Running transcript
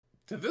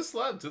Did this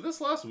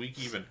last week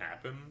even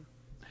happen?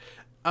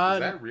 Uh, Is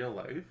that real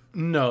life?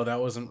 no, that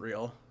wasn't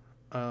real.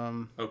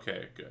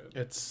 Okay, good.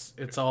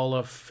 It's all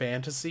a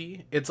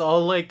fantasy. It's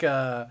all like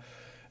Stanley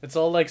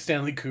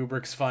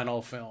Kubrick's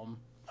final film.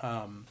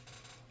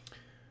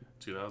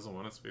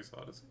 2001: A Space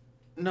Odyssey.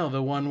 No,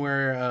 the one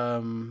where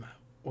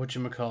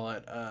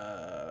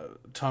whatchamacallit,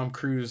 Tom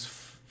Cruise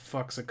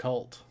fucks a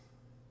cult.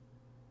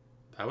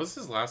 That was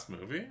his last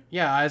movie?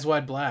 Yeah, Eyes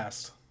Wide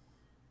Blast.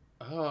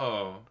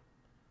 Oh.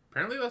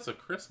 Apparently that's a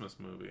Christmas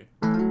movie.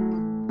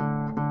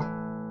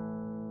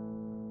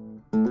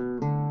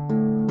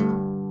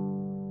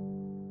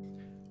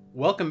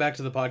 Welcome back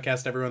to the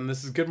podcast, everyone.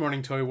 This is Good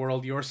Morning Toy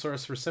World, your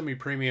source for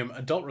semi-premium,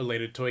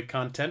 adult-related toy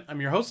content.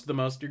 I'm your host of the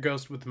most, your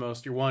ghost with the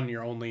most, your one,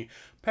 your only,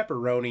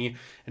 Pepperoni.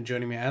 And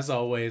joining me, as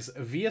always,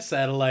 via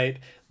satellite,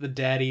 the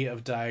daddy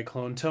of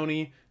Diaclone,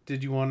 Tony.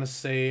 Did you want to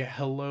say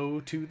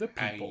hello to the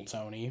people, Hi.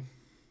 Tony?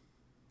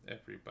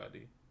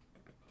 Everybody.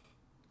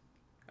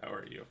 How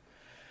are you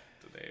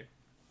today?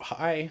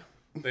 Hi.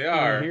 They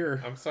are. We're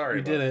here. I'm sorry.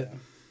 We did it. that.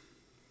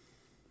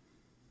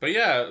 But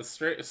yeah,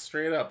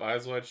 straight up,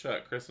 Eyes Wide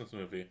Shut, Christmas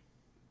movie.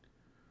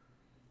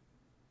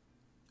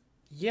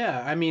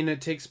 Yeah, I mean, it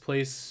takes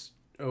place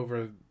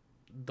over,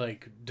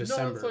 like,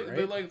 December, no, it's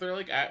right? like they're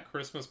like at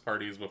Christmas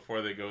parties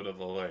before they go to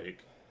the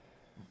like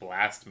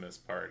Blastmas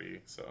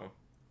party. So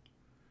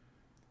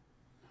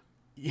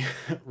Yeah,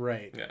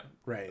 right. yeah,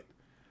 Right.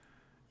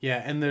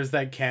 Yeah, and there's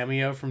that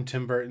cameo from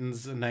Tim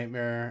Burton's A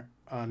Nightmare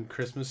on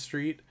Christmas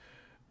Street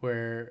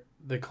where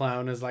the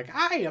clown is like,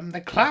 I am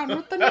the clown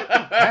with the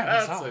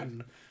pants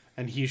on.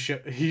 And he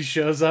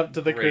shows up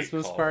to the Great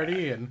Christmas callback.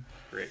 party. And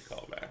great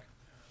callback.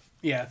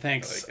 yeah,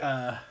 thanks.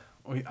 I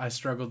I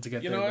struggled to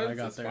get You there, know but what? I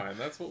got It's there. fine.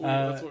 That's what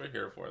we're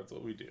here for. That's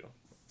what we do.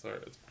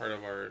 It's part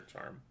of our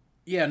charm.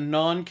 Yeah,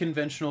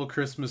 non-conventional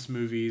Christmas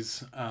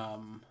movies.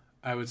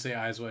 I would say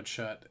Eyes Wide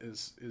Shut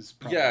is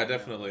probably Yeah, on the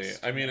definitely.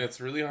 list. I mean, it's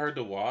really hard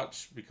to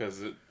watch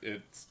because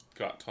it's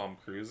got Tom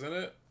Cruise in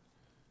it,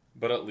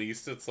 but at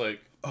least it's like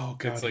Oh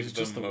god, it's like he's the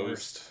just the most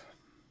worst.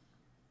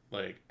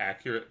 like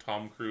accurate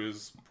Tom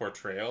Cruise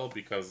portrayal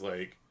because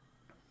like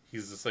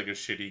he's just like a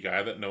shitty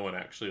guy that no one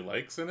actually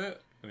likes in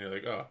it, and you're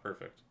like, oh,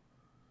 perfect.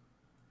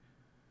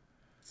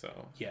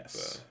 So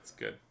Yes. it's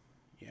good.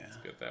 Yeah. It's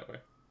good that way.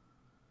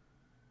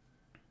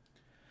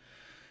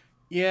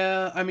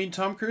 Yeah, I mean,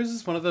 Tom Cruise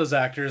is one of those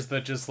actors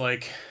that just,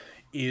 like,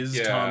 is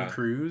Yeah. Tom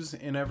Cruise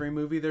in every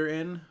movie they're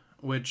in,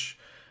 which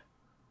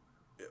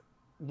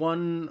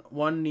one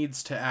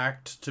needs to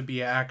act to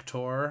be an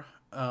actor.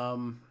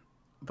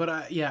 But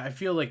I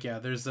feel like, yeah,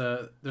 there's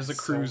a It's so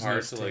Cruise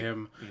hard to like,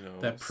 him you know,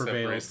 that separate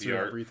prevails the through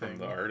art everything. from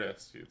the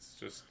artist. It's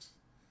just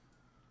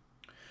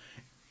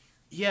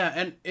Yeah,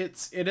 and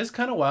it is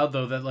kind of wild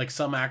though that like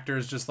some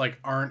actors just like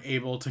aren't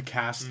able to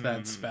cast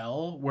that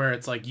spell where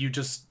it's like you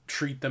just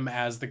treat them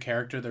as the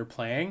character they're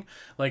playing.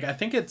 Like I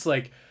think it's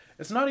like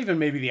it's not even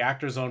maybe the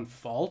actor's own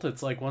fault.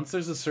 It's like once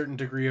there's a certain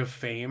degree of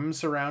fame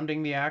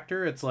surrounding the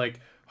actor, it's like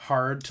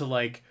hard to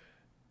like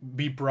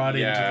be brought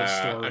into the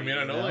story. I mean,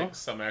 I you know like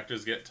some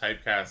actors get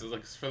typecasted.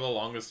 Like for the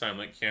longest time,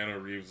 like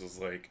Keanu Reeves was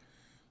like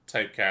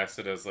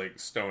typecasted as like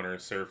stoner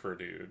surfer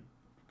dude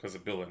because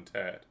of Bill and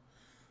Ted,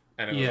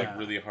 and it was Yeah. like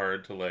really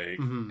hard to like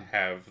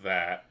have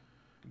that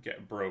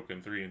get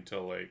broken through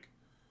until like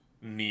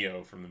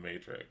Neo from the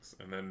Matrix,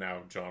 and then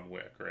now John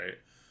Wick, right?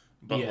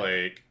 But Yeah.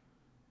 like,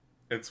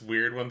 it's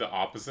weird when the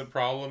opposite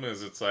problem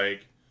is it's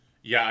like,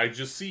 yeah, I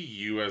just see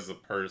you as a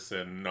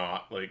person,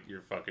 not like your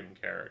fucking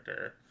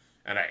character.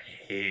 And I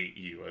hate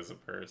you as a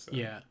person.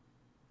 Yeah.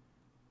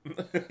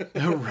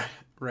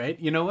 Right.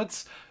 You know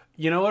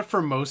what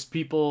for most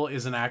people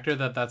is an actor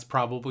that's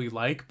probably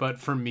like,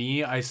 but for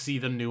me, I see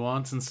the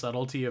nuance and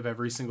subtlety of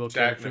every single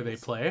Jack character they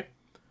Nicholson. play.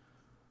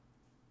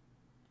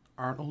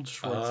 Arnold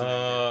Schwarzenegger.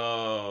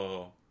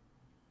 Oh.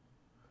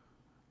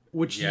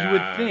 Which you yeah,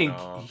 would think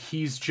no.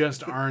 he's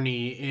just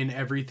Arnie in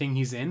everything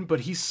he's in,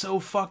 but he's so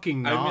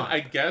fucking not. I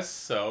mean, I guess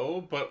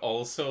so, but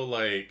also,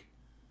 like,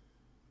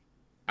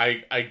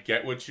 I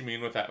get what you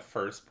mean with that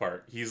first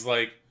part. He's,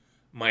 like,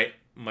 my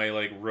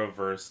like,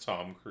 reverse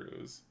Tom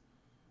Cruise.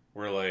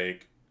 Where,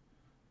 like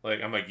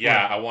I'm like,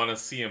 yeah, Right. I want to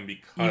see him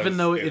because Even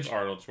though it's it-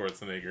 Arnold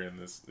Schwarzenegger in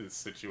this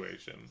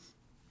situation.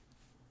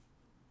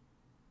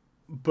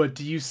 But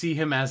do you see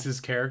him as his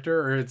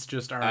character, or it's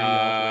just Arnie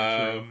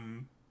all the way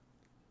through?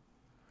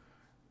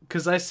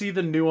 Because I see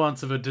the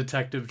nuance of a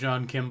Detective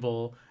John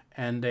Kimball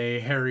and a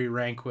Harry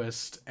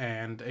Rehnquist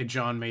and a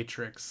John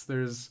Matrix.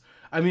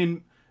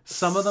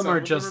 Some of them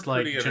are just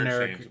like pretty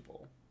generic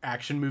interchangeable.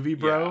 action movie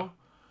bro, Yeah.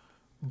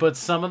 but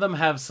some of them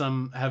have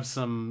some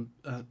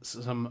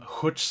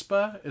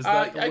chutzpah. Is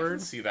that the I word? can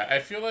see that. I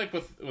feel like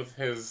with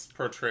his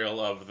portrayal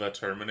of the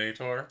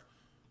Terminator,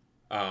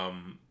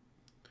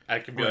 I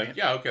can be Right. like,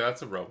 yeah, okay,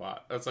 that's a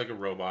robot. That's like a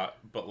robot,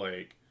 but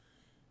like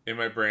in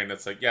my brain,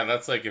 it's like, yeah,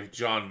 that's like if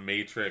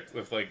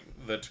like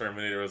the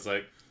Terminator was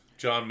like,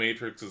 John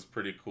Matrix is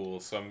pretty cool,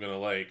 so I'm gonna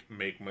like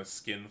make my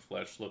skin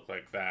flesh look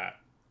like that.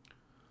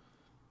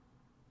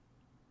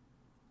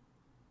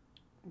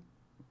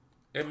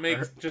 It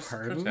makes just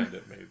Pardon? pretend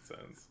it made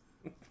sense.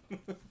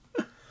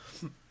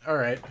 All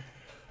right.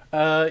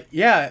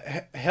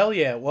 Hell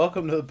yeah.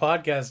 Welcome to the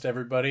podcast,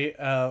 everybody.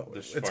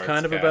 It's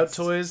kind of about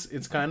toys.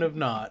 It's kind of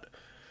not.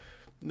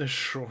 The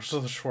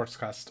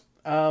Schwarzcast.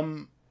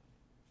 I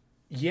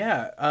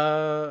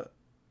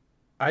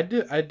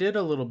did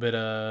a little bit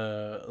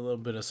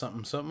of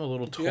something, a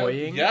little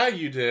toying. Yeah,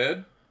 you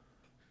did.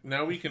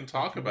 Now we can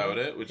talk about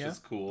it, which is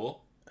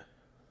cool.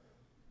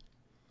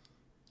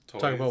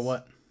 Toys. Talk about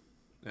what?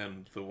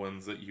 And the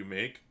ones that you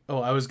make. Oh,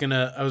 I was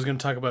gonna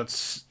talk about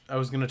Stink.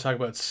 Oh, Stink I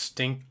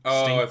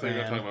thought you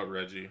were talking about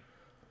Reggie.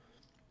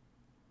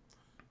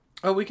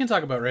 Oh, we can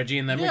talk about Reggie,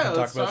 and then we can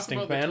talk about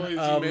Stink Man. The toys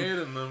you made,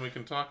 and then we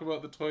can talk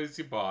about the toys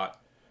you bought.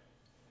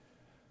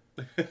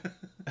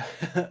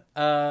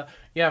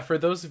 For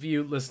those of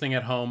you listening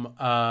at home,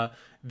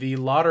 the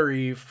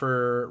lottery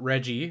for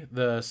Reggie,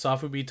 the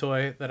Sofubi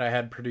toy that I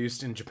had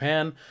produced in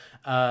Japan,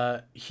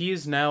 he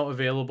is now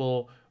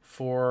available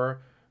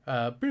for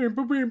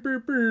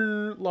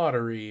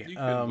lottery. You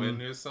can win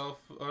yourself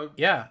a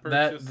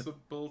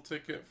purchasable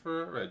ticket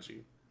for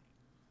Reggie.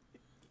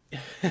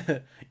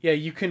 Yeah,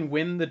 you can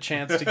win the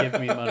chance to give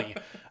me money.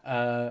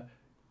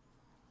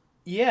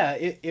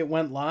 It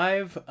went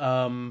live.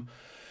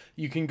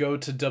 You can go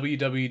to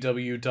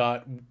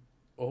www.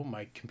 Oh,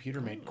 my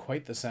computer made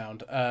quite the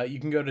sound.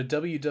 You can go to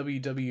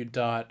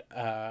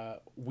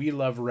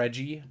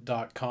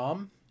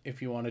www.welovereggie.com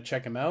if you want to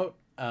check him out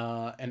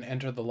and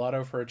enter the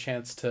lotto for a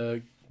chance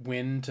to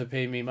win to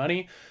pay me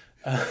money.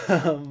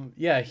 He's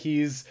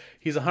 $100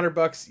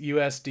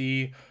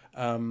 USD.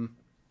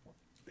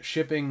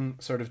 Shipping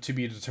sort of to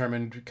be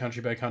determined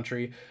country by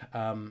country.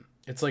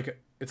 It's like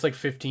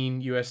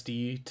 15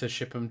 USD to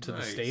ship him to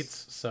the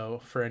States.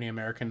 So for any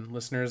American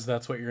listeners,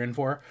 that's what you're in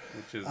for.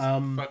 Which is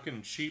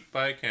fucking cheap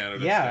by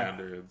Canada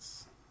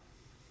standards.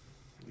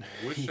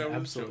 Wish I was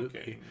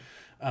absolutely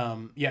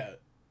joking.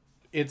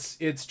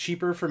 It's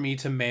cheaper for me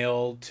to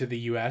mail to the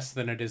US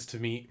than it is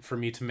for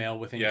me to mail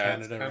within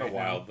Canada. Yeah, it's kind of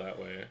wild that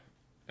way.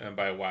 And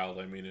by wild,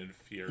 I mean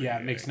infuriating. Yeah,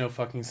 it makes no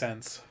fucking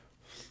sense.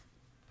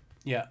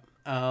 Yeah.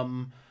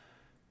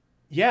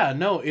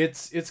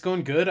 It's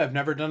going good. I've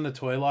never done the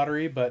toy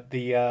lottery, but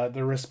the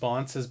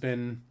response has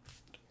been,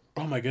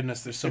 oh my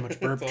goodness, there's so much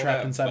burp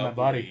trapped inside my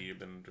body. You've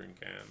been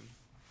drinking.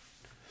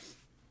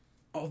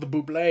 Oh, the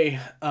buble.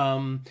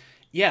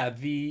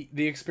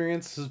 The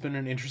experience has been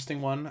an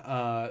interesting one.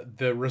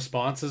 The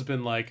response has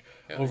been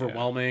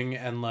overwhelming,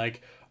 and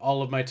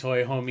all of my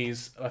toy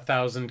homies,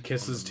 1,000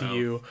 kisses to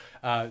you.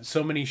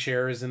 So many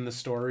shares in the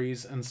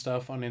stories and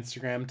stuff on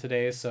Instagram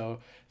today. So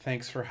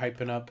thanks for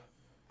hyping up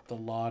the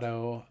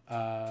lotto.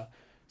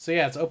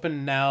 It's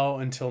open now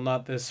until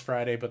not this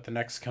Friday, but the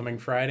next coming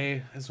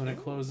Friday is when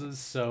it closes.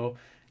 So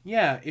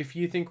if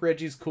you think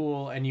Reggie's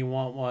cool and you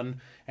want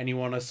one and you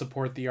want to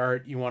support the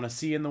art you want to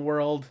see in the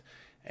world,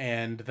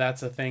 and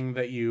that's a thing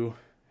that you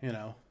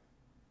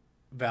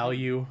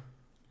value,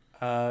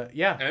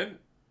 and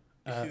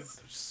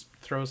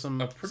throw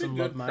some a pretty some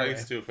good love price my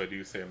way. too, if I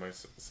do say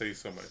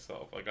so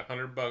myself. Like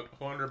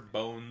 $100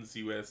 bones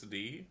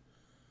USD,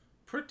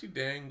 pretty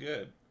dang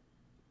good.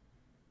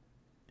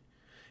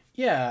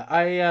 Yeah,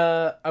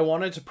 I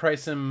wanted to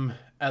price him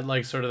at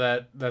sort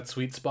of that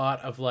sweet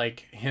spot of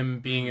him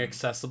being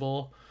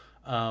accessible,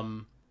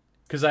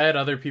 because I had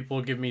other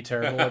people give me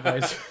terrible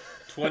advice.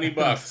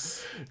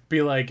 $20.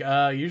 Be like,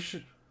 you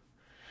should.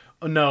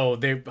 Oh, no,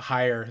 they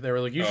higher. They were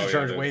like, you should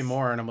charge way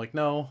more, and I'm like,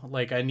 no,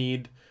 I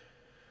need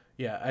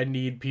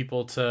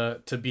people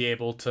to be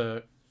able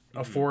to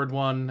afford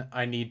one.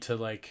 I need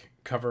to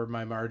cover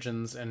my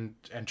margins and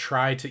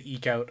try to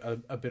eke out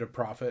a bit of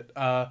profit.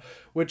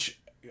 Which,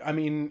 I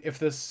mean, if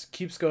this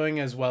keeps going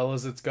as well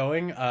as it's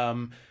going,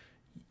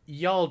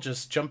 y'all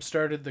just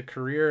jump-started the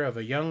career of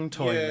a young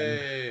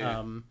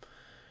toyman.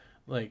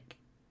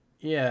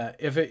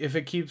 If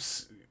it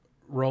keeps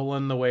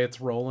rolling the way it's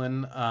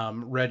rolling,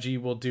 Reggie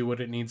will do what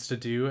it needs to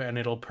do, and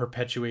it'll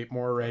perpetuate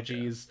more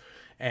Reggies,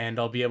 and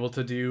I'll be able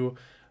to do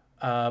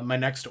my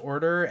next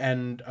order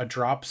and a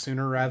drop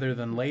sooner rather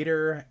than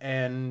later,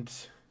 and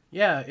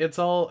it's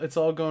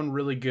all going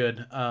really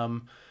good.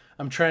 I'm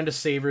trying to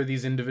savor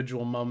these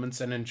individual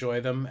moments and enjoy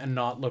them and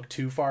not look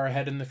too far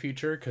ahead in the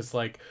future, because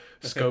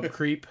scope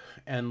creep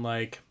and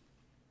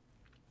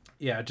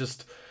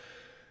just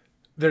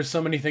there's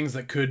so many things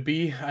that could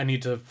be. I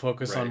need to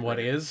focus on what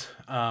is,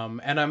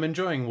 and I'm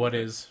enjoying what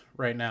is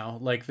right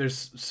now.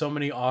 There's so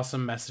many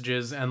awesome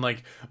messages and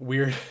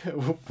weird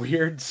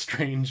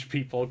strange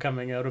people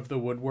coming out of the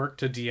woodwork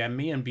to DM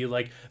me and be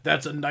like,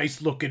 that's a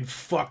nice looking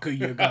fucker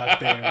you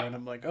got there. And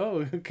I'm like,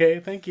 oh, okay,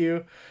 thank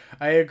you,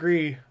 I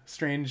agree,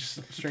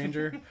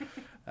 stranger.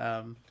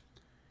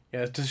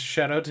 Just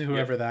shout out to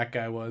whoever that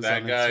guy was.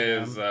 That guy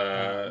is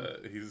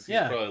he's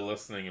probably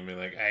listening and be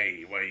like,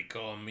 hey, why are you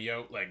calling me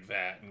out like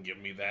that and give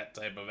me that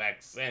type of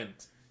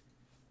accent?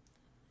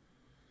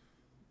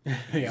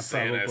 Yeah,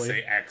 saying probably. I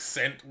say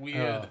accent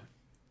weird.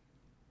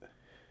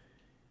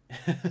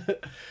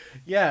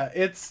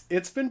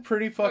 It's been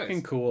pretty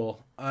fucking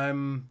cool.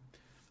 I'm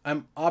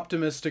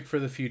optimistic for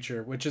the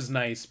future, which is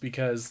nice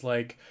because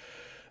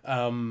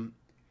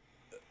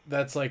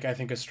that's like I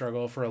think a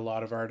struggle for a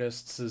lot of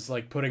artists is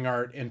like putting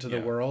art into the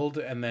world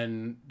and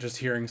then just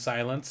hearing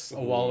silence, a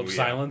wall of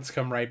silence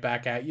come right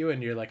back at you,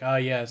 and you're like, oh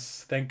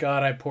yes, thank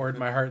God I poured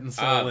my heart and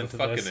soul into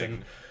this,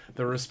 and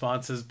the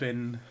response has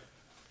been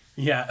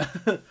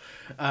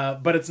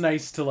but it's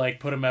nice to like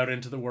put them out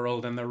into the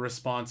world, and the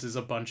response is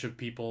a bunch of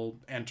people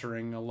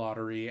entering a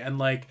lottery, and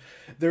like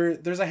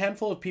there's a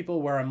handful of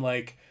people where I'm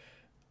like,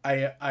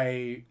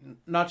 I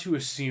not to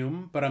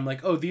assume, but I'm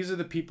like, oh, these are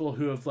the people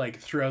who have like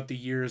throughout the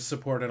years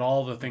supported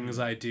all the things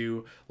I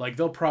do. Like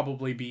they'll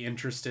probably be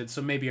interested,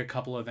 so maybe a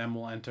couple of them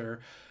will enter.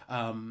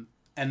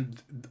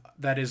 And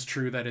that is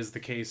true. That is the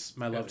case.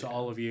 My love to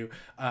all of you.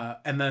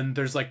 And then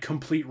there's like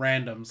complete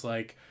randoms.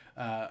 Like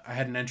I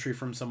had an entry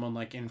from someone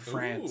like in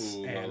France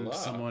and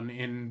someone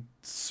in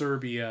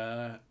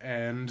Serbia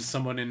and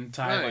someone in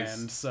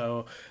Thailand. Nice.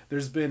 So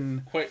there's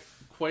been quite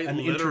an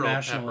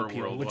international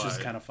appeal, worldwide, which is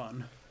kind of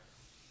fun.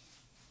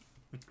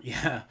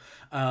 Yeah.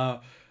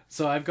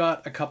 So I've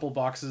got a couple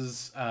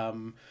boxes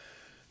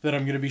that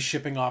I'm going to be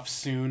shipping off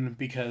soon,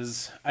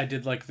 because I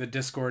did like the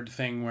Discord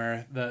thing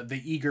where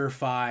the eager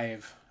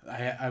 5,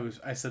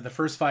 I said the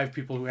first 5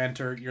 people who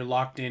enter, you're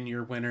locked in,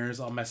 you're winners.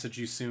 I'll message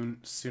you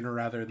sooner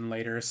rather than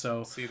later.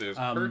 So see, there's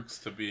perks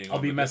to being I'll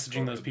be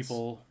messaging those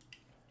people.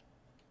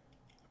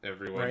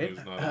 Everyone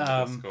who's not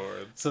on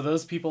Discord. So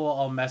those people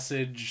I'll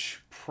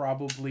message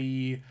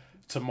probably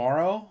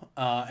tomorrow,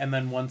 and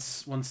then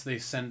once they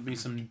send me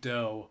some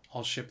dough,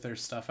 I'll ship their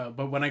stuff out.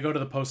 But when I go to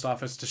the post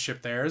office to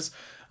ship theirs,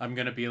 I'm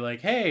gonna be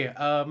like, hey,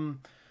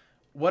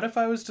 what if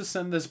I was to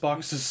send this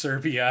box to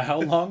Serbia?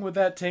 How long would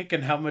that take,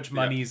 and how much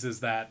monies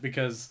is that?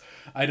 Because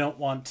I don't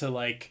want to,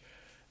 like,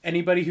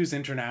 anybody who's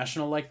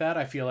international like that,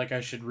 I feel like I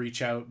should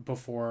reach out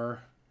before,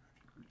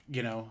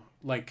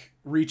 like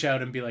reach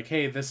out and be like,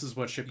 hey, this is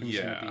what shipping's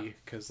gonna be,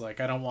 because like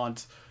I don't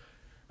want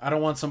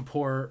some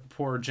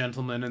poor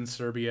gentleman in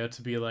Serbia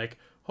to be like,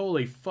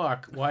 holy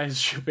fuck, why is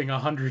shipping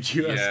 $100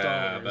 US?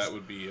 Yeah, that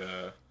would be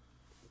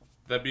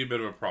that'd be a bit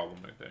of a problem,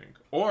 I think.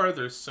 Or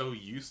they're so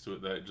used to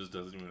it that it just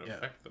doesn't even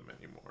affect them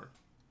anymore.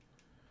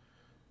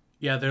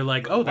 Yeah, they're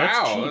like, oh,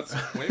 that's cheap.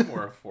 That's way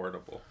more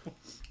affordable.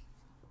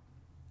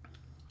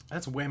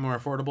 That's way more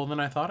affordable than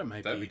I thought it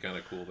might That'd be. That'd be kind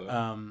of cool,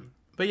 though.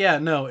 But yeah,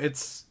 no,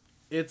 it's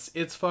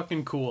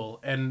fucking cool,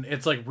 and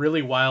it's like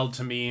really wild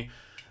to me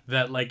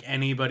that like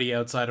anybody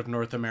outside of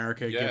North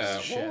America gives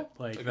a shit.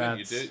 Like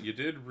again, you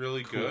did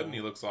really cool. Good, and he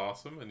looks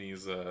awesome, and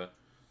he's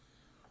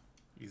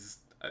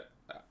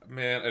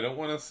man, I don't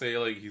want to say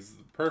like he's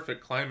the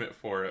perfect climate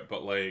for it,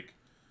 but like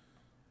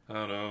I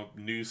don't know,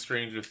 new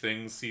Stranger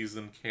Things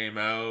season came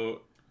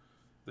out.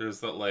 There's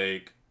that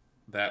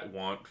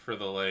want for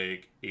the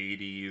like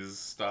 80s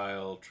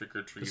style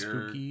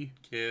trick-or-treater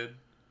kid.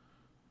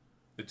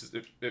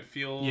 It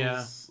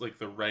feels like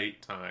the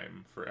right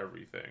time for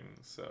everything,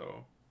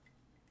 so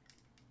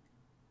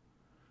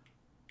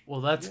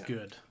well, that's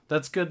good.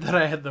 That's good that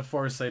I had the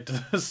foresight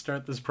to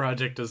start this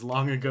project as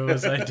long ago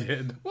as I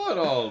did. Well, it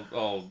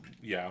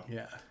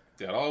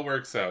all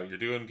works out. You're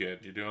doing good.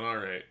 You're doing all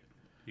right.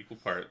 Equal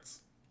parts.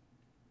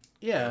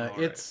 Yeah,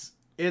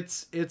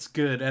 it's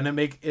good, and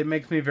it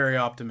makes me very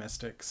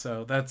optimistic.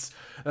 So that's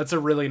a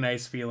really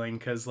nice feeling,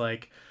 because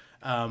like,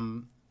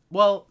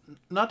 well,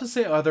 not to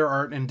say other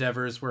art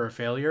endeavors were a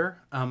failure.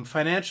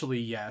 Financially,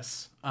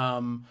 yes.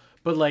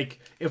 But like,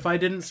 if I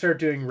didn't start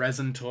doing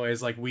resin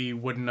toys, like we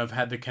wouldn't have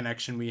had the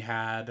connection we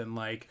had, and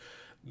like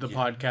the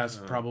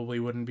podcast probably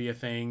wouldn't be a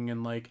thing,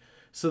 and like,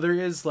 so there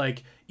is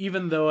like,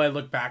 even though I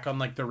look back on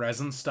like the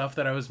resin stuff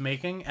that I was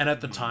making, and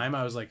at the time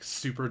I was like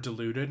super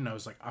deluded, and I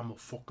was like, I'm a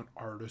fucking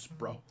artist,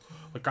 bro.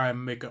 Like I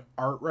am making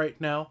art right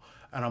now,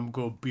 and I'm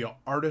gonna be an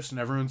artist, and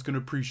everyone's gonna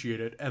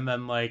appreciate it. And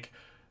then like,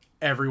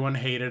 everyone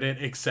hated it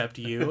except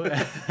you,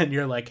 and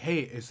you're like,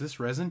 hey, is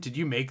this resin? Did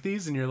you make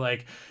these? And you're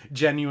like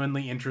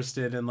genuinely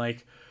interested in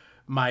like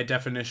my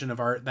definition of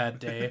art that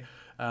day.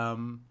 I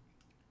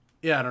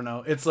don't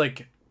know. It's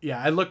like,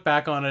 I look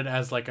back on it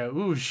as like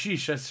ooh,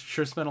 sheesh, I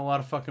sure spent a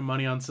lot of fucking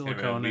money on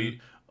silicone and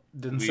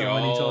didn't sell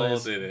any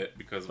toys. We all did it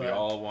because we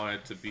all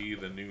wanted to be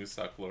the new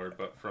Sucklord,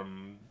 but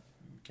from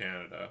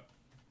Canada.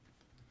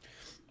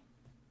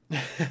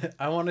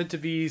 I wanted to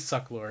be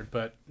Sucklord,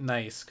 but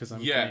nice, because I'm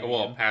Canadian.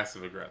 Well,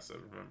 passive aggressive.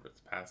 Remember,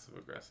 it's passive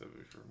aggressive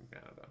if you're from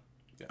Canada.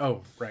 Yeah.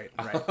 Oh, right.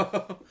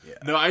 Yeah.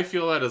 No, I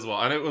feel that as well,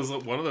 and it was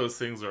one of those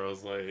things where I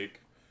was like,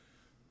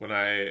 when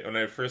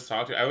I first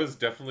talked to you, I was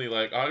definitely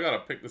like, oh, I gotta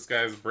pick this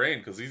guy's brain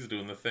because he's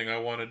doing the thing I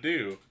want to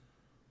do.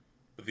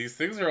 But these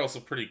things are also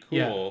pretty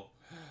cool.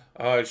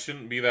 Yeah. It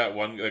shouldn't be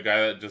the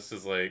guy that just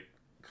is like,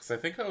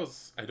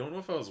 because I don't know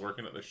if I was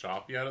working at the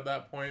shop yet at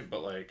that point,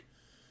 but like,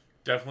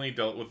 definitely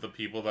dealt with the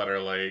people that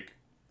are like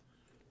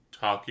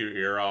talk your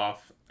ear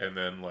off and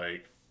then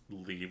like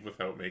leave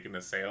without making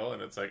a sale,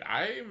 and it's like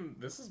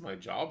this is my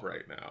job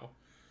right now.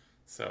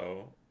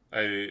 So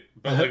but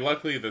like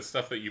luckily the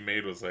stuff that you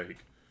made was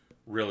like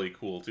really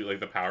cool too, like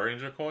the Power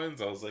Ranger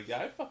coins. I was like,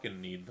 I fucking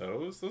need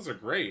those are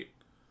great.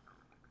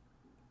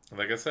 And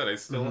like I said, I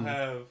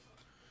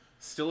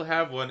still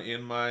have one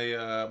in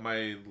my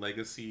my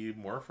legacy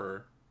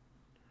morpher.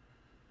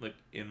 like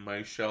in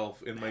my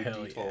shelf, in my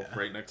Hell detail, yeah.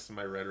 right next to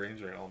my Red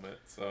Ranger helmet.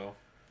 So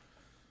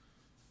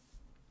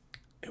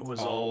It was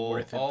all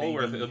worth it, all baby.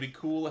 worth it. It'll be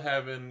cool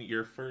having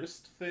your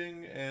first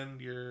thing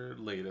and your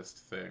latest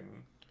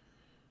thing.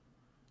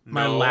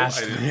 My No, last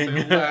I didn't thing.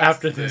 say last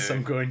After this, thing.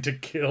 I'm going to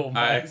kill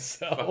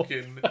myself.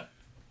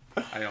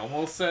 I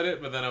almost said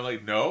it, but then I'm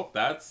like, nope,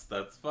 that's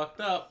fucked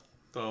up.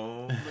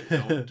 Don't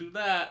do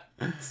that.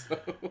 So.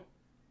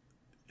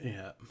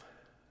 Yeah.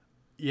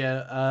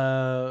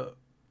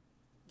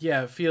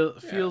 Yeah.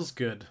 Feels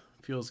good.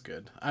 Feels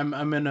good.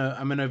 I'm in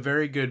a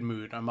very good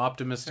mood. I'm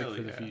optimistic Hell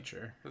for the yeah.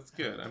 future. That's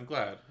good. I'm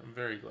glad. I'm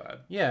very glad.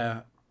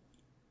 Yeah.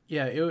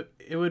 Yeah,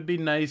 it would be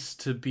nice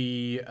to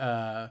be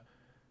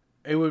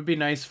it would be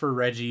nice for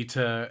Reggie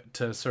to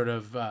sort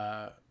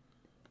of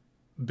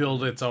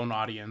build its own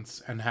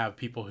audience and have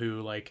people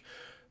who like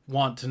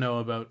want to know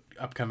about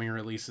upcoming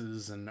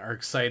releases and are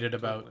excited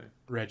about Totally.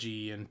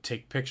 Reggie and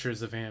take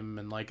pictures of him,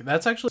 and like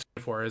that's actually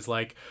for is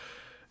like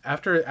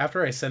after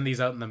I send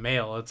these out in the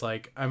mail, it's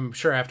like I'm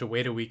sure I have to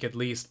wait a week at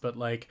least, but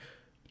like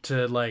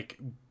to like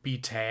be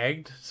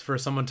tagged for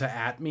someone to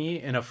at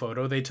me in a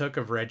photo they took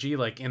of Reggie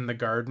like in the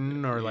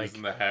garden or like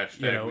Using the hashtag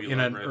you know, We in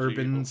Love an Reggie,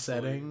 urban hopefully,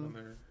 setting. when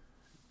they're-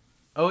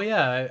 Oh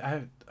yeah,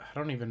 I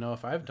don't even know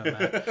if I've done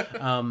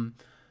that.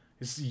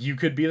 You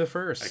could be the I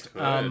first.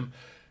 could.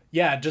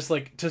 Yeah, just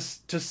like to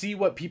see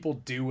what people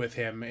do with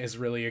him is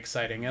really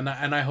exciting, and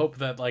I hope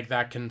that like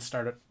that can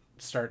start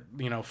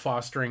you know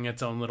fostering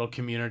its own little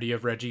community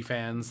of Reggie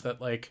fans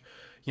that like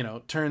you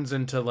know turns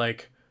into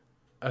like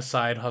a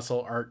side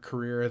hustle art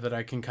career that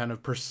I can kind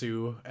of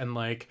pursue, and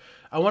like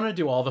I want to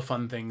do all the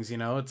fun things, you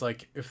know. It's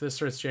like if this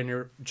starts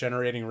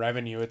generating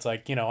revenue, it's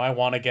like, you know, I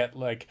want to get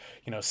like,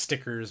 you know,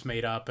 stickers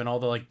made up and all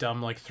the like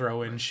dumb like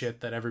throw in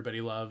shit that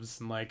everybody loves,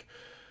 and like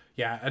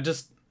yeah,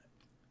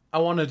 I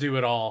want to do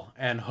it all,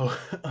 and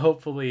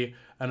hopefully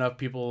enough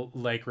people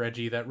like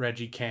Reggie that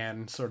Reggie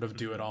can sort of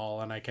do it all,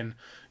 and I can,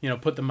 you know,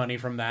 put the money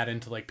from that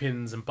into like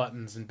pins and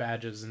buttons and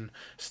badges and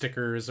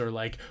stickers or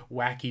like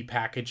wacky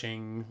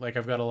packaging. Like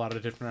I've got a lot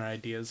of different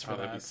ideas for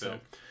that'd be that. So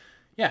sick.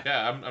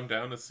 yeah, I'm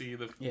down to see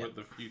what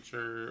the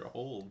future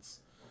holds.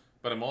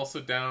 But I'm also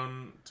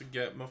down to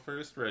get my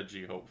first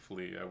Reggie.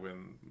 Hopefully, I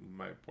win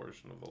my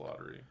portion of the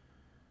lottery.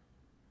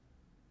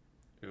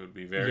 It would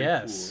be very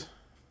yes. cool.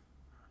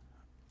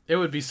 It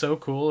would be so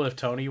cool if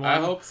Tony won. I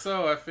hope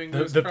so. I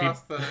fingers the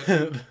crossed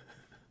that.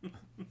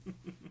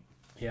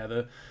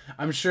 Yeah,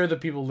 I'm sure the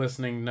people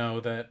listening know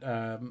that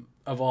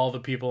of all the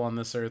people on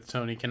this earth,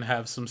 Tony can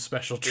have some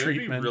special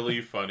treatment. It'd be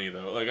really funny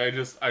though. Like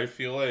I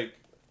feel like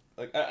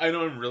I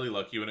know I'm really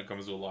lucky when it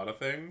comes to a lot of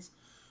things,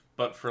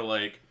 but for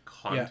like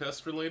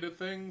contest related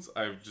things,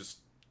 it's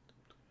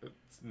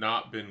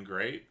not been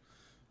great.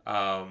 So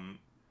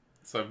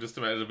I'm just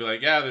imagining be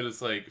like, yeah,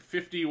 there's like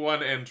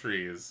 51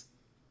 entries,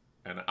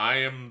 and I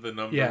am the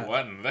number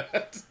one.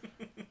 That.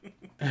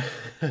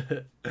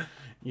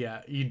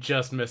 Yeah, you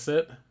just miss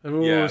it.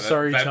 Ooh, Yeah,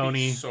 sorry, that'd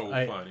Tony. Be so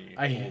funny.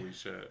 Holy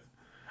shit.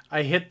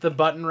 I hit the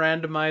button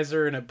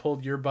randomizer and it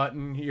pulled your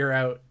button. You're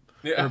out.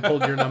 Yeah. Or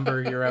pulled your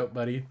number. You're out,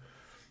 buddy.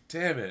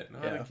 Damn it!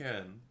 Not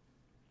again.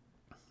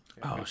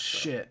 Yeah, oh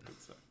shit.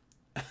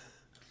 But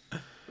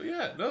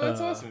yeah, no, that's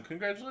awesome.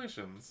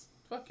 Congratulations.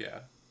 Fuck yeah.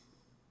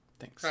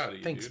 Thanks. Proud of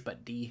you, Thanks, dude.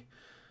 buddy.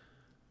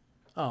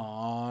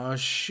 Aw,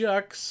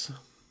 shucks.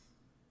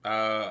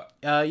 Yeah,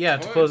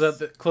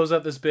 to close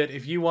out this bit,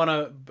 if you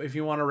wanna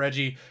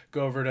Reggie,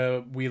 go over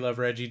to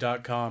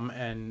welovereggie.com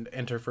and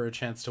enter for a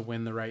chance to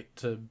win the right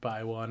to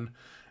buy one.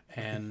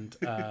 And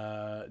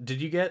did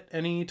you get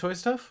any toy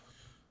stuff?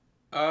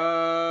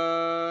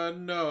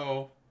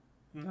 No,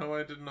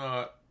 I did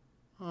not.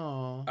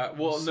 Oh,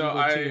 well,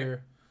 no,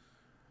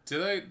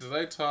 did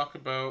I talk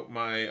about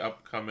my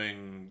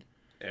upcoming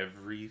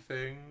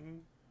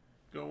everything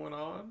going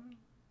on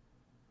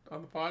the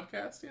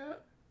podcast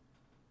yet?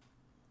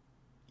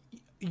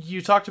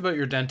 You talked about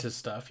your dentist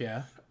stuff,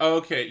 yeah.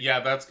 Okay, yeah,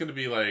 that's gonna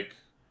be like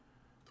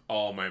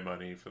all my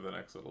money for the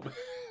next little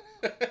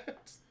bit.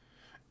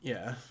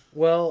 Yeah.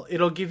 Well,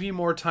 it'll give you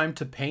more time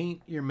to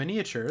paint your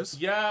miniatures.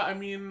 Yeah, I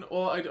mean,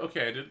 well, I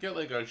did get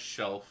like a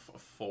shelf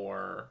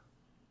for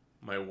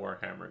my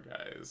Warhammer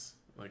guys,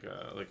 like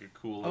a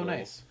cool little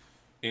nice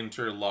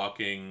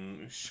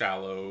interlocking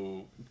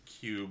shallow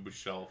cube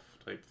shelf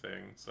type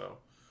thing. So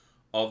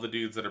all the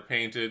dudes that are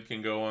painted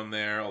can go on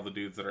there. All the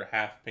dudes that are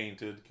half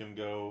painted can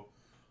go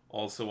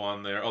also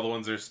on there. All the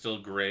ones that are still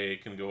gray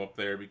can go up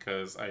there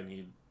because I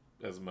need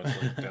as much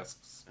like desk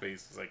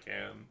space as I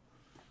can.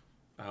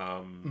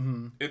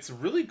 It's a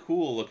really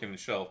cool looking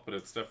shelf, but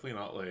it's definitely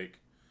not like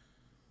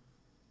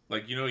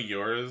you know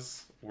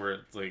yours where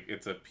it's like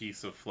it's a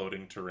piece of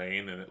floating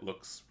terrain and it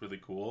looks really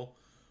cool.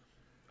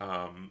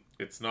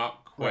 It's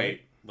not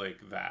quite like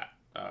that,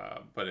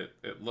 but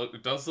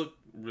it does look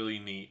really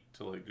neat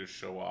to like just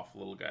show off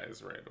little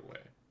guys right away.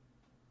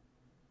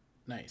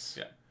 Nice.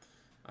 Yeah.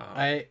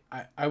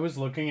 I was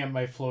looking at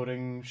my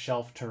floating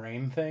shelf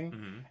terrain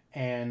thing,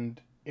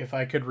 and if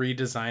I could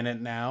redesign it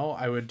now,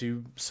 I would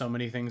do so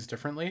many things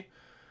differently.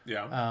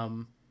 Yeah.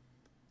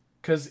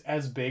 'Cause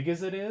as big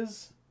as it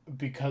is,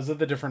 because of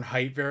the different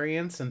height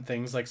variants and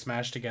things like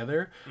smashed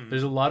together,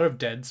 there's a lot of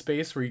dead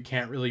space where you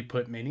can't really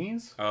put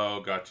minis.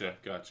 Oh, gotcha,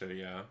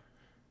 yeah.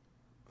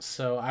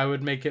 So I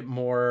would make it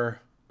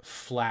more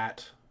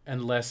flat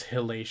and less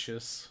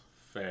hellacious.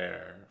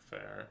 Fair.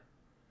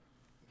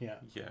 Yeah.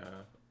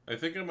 I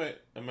think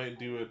I might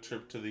do a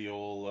trip to the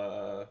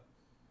old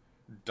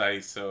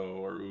Daiso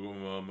or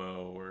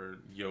Umomo or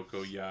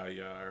Yoko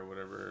Yaya or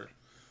whatever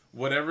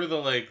the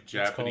like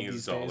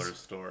Japanese dollar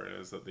store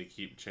is that they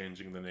keep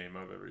changing the name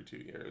of every 2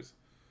 years.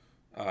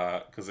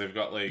 Because they've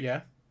got like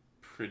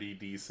pretty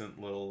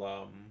decent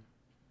little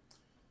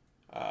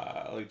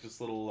like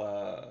just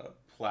little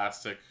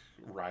plastic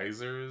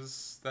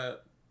risers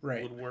that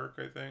would work,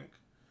 I think.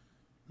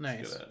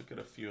 Nice. Just get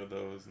a few of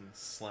those and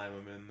slam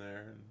them in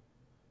there and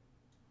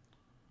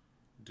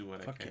do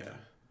what I can.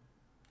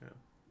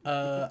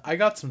 Yeah. I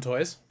got some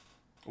toys.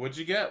 What'd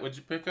you get? What'd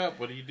you pick up?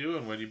 What are you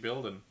doing? What are you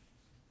building?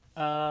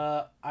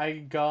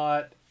 I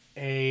got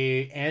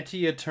a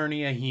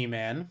Anti-Eternia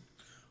He-Man.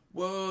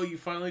 Whoa, you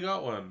finally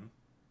got one.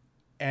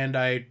 And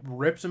I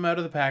ripped him out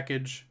of the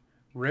package,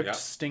 ripped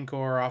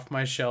Stinkor off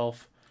my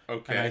shelf,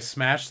 and I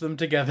smashed them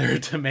together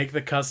to make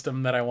the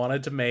custom that I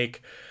wanted to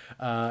make.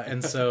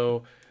 And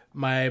so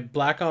my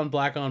black on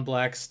black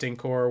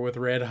Stinkor with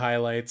red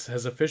highlights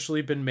has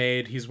officially been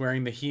made. He's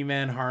wearing the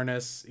He-Man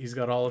harness. He's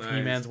got all of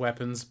He-Man's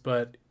weapons,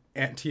 but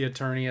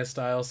Anti-Eternia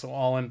style, so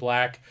all in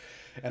black.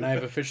 And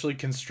I've officially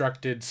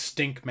constructed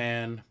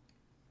Stinkman.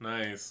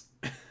 Nice.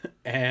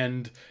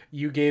 And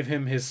you gave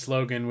him his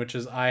slogan, which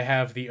is "I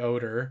have the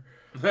odor."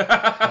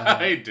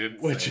 I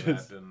did, which say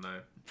that, didn't I?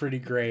 Pretty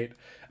great.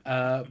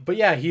 But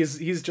yeah,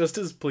 he's just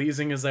as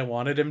pleasing as I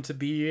wanted him to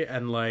be,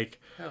 and like,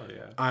 hell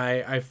yeah,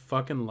 I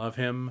fucking love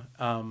him.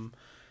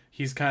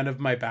 He's kind of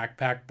my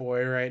backpack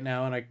boy right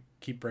now, and I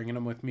keep bringing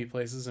him with me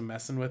places and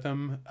messing with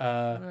him.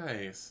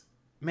 Nice,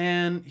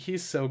 man,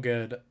 he's so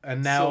good.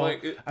 And now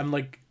I'm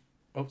like,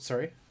 oh,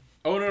 sorry.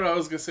 Oh no, I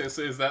was gonna say,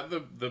 so is that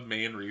the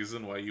main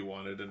reason why you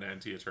wanted an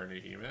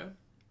Anti-Eternia He-Man?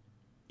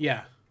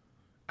 Yeah.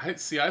 I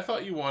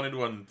thought you wanted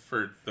one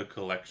for the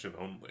collection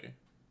only.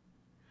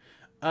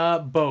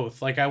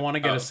 Both. Like, I want to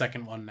get a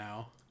second one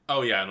now.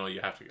 Oh yeah, no,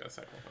 you have to get a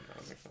second one now.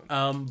 That makes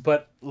sense.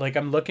 But like,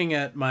 I'm looking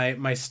at my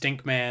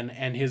Stinkman,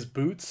 and his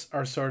boots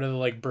are sort of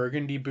like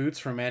burgundy boots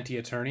from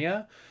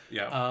Anti-Eternia.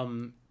 Yeah.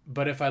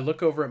 But if I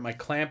look over at my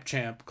Clamp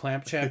Champ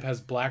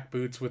has black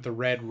boots with a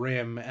red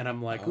rim, and I'm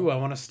like, ooh, I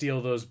want to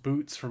steal those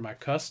boots for my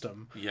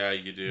custom. Yeah,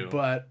 you do.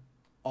 But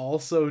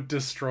also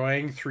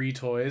destroying 3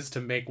 toys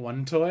to make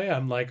 1 toy,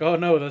 I'm like, oh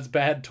no, that's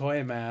bad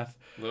toy math.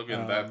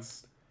 Logan,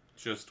 that's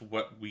just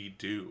what we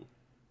do.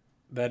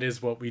 That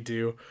is what we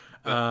do.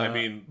 I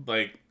mean,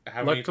 like,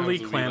 how many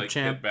times have we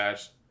like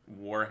bashed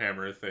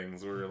Warhammer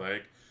things where we're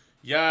like,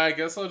 yeah, I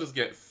guess I'll just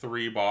get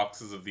 3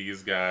 boxes of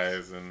these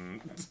guys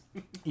and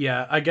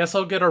yeah, I guess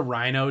I'll get a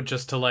Rhino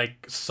just to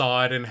like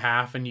saw it in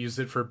half and use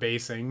it for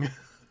basing.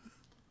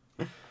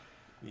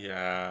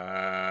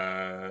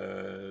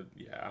 Yeah.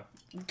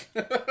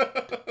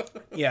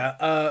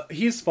 Yeah,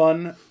 he's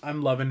fun.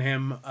 I'm loving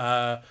him.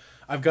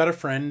 I've got a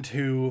friend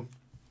who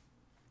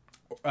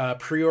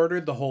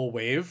pre-ordered the whole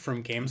wave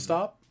from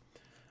GameStop,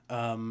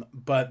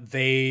 but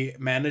they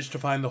managed to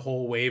find the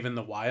whole wave in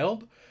the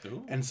wild.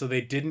 Ooh. And so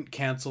they didn't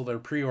cancel their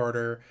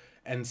pre-order,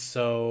 and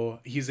so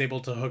he's able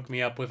to hook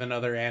me up with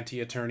another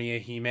Anti-Eternia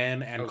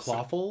He-Man and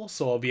Clawful,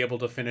 so I'll be able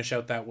to finish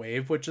out that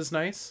wave, which is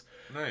nice.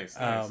 Nice.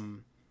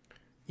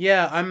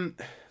 Yeah,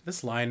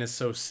 this line is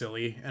so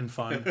silly and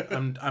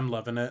fun. I'm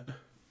loving it.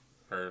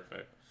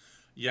 Perfect.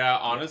 Yeah,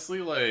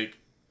 honestly, like,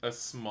 a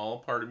small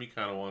part of me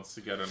kind of wants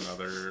to get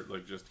another,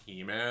 like, just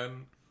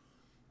He-Man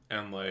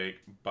and,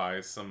 like,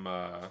 buy some,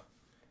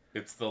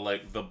 it's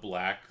the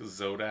black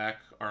Zodak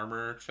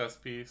armor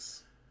chest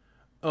piece.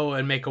 Oh,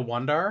 and make a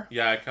Wondar?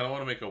 Yeah, I kind of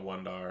want to make a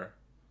Wondar.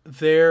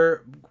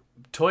 They're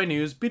Toy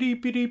News, beep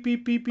beep beep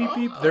beep beep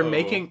beep. They're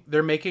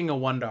making a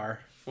Wondar.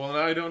 Well,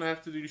 now I don't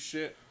have to do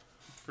shit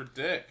for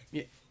dick.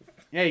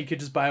 Yeah, you could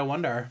just buy a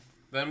Wondar.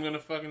 Then I'm gonna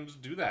fucking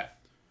just do that.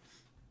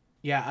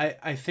 Yeah,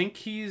 I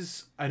think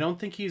I don't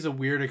think he's a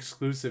weird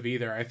exclusive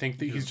either. I think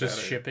that he's just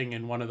shipping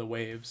in one of the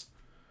waves.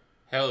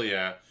 Hell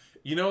yeah.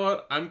 You know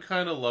what? I'm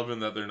kind of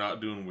loving that they're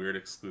not doing weird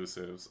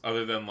exclusives.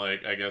 Other than,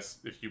 like, I guess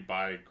if you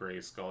buy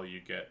Grayskull, you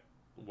get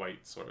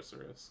White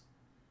Sorceress.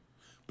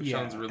 Which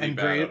sounds really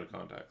bad out of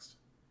context.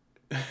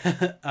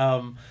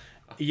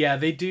 Yeah,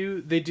 they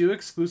do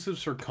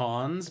exclusives for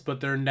cons,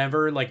 but they're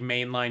never, like,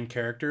 mainline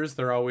characters.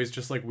 They're always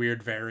just, like,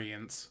 weird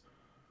variants.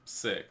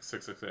 Sick.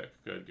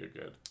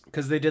 Good.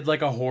 Because they did,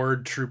 like, a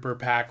Horde Trooper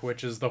pack,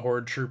 which is the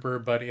Horde Trooper,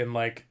 but in,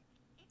 like,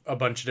 a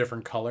bunch of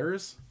different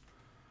colors.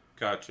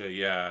 Gotcha,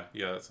 yeah,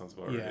 that sounds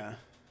about right. Yeah,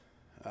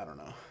 I don't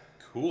know.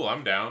 Cool,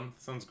 I'm down.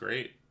 Sounds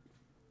great.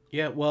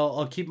 Yeah, well,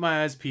 I'll keep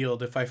my eyes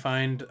peeled. If I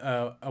find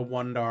a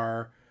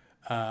Wondar,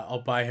 I'll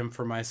buy him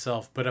for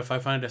myself. But if I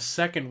find a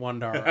second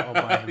Wondar, I'll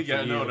buy him for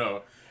you.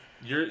 No.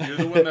 You're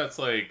the one that's,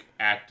 like,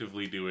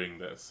 actively doing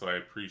this, so I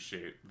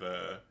appreciate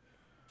the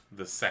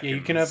the seconds. Yeah,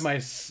 you can have my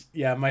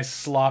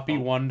sloppy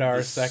Wondar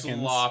the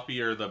seconds.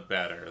 Sloppier the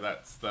better.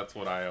 That's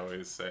what I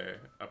always say.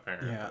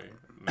 Apparently,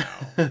 now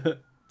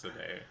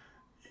today.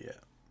 Yeah.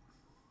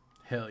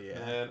 Hell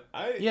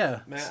yeah.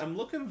 Man, I'm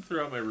looking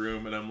throughout my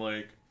room and I'm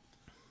like,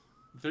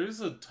 there's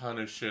a ton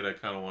of shit I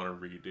kind of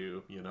want to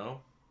redo. You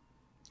know.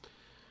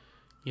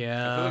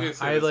 Yeah. I feel like I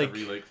say this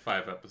every like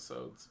 5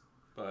 episodes,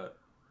 but.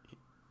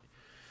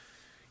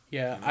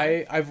 Yeah,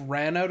 I've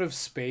ran out of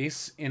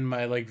space in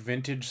my like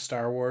vintage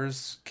Star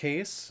Wars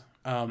case.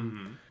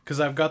 Because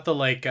I've got the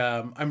like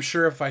I'm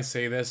sure if I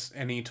say this,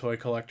 any toy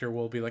collector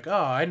will be like,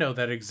 oh, I know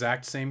that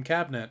exact same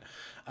cabinet.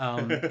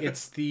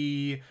 It's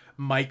the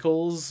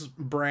Michaels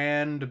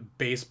brand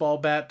baseball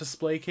bat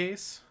display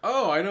case.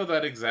 Oh, I know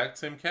that exact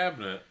same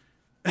cabinet.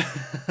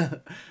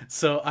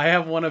 So I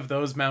have one of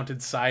those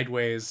mounted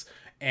sideways,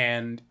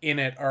 and in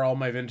it are all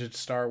my vintage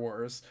Star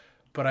Wars.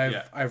 But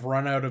I've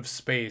run out of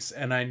space,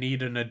 and I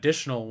need an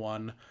additional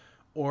one,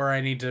 or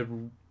I need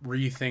to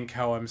rethink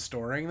how I'm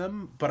storing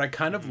them. But I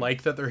kind of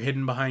like that they're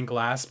hidden behind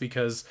glass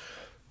because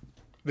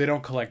they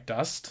don't collect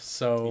dust.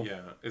 So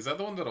yeah, is that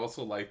the one that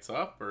also lights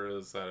up, or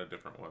is that a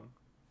different one?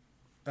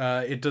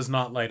 It does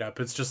not light up.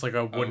 It's just like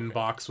a wooden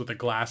box with a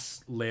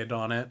glass lid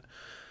on it.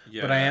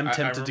 Yeah, but I am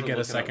tempted to get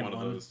a second one of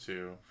those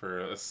too for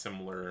a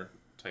similar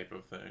type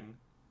of thing.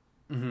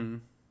 Mm-hmm.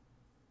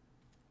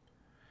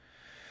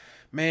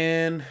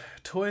 Man,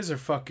 toys are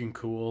fucking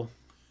cool.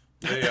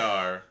 They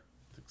are.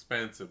 It's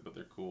expensive, but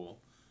they're cool.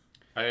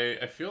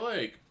 I feel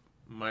like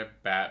my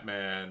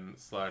Batman /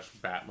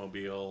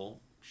 Batmobile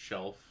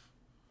shelf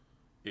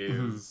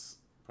is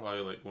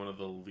probably like one of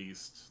the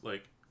least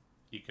like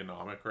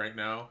economic right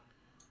now.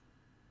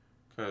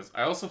 Because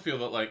I also feel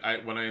that like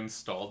when I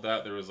installed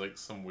that, there was like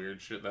some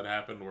weird shit that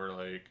happened where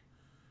like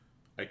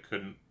I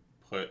couldn't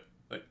put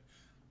like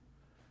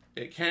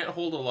it can't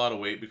hold a lot of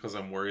weight because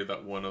I'm worried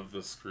that one of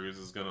the screws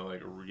is gonna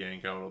like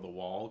yank out of the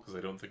wall because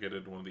I don't think I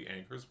did one of the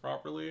anchors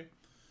properly.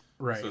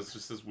 Right. So it's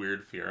just this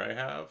weird fear I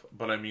have.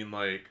 But I mean,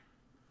 like,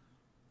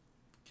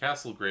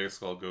 Castle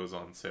Grayskull goes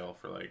on sale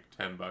for like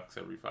 $10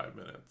 every 5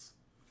 minutes.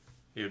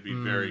 It would be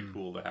very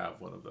cool to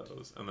have one of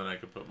those, and then I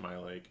could put my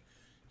like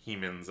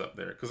He-Mans up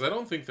there because I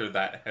don't think they're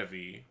that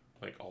heavy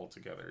like all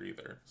together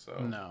either. So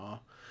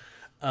no.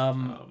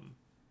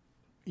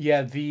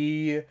 Yeah,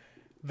 the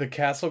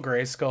Castle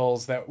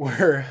Grayskulls that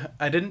were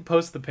I didn't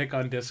post the pic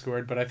on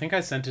Discord, but I think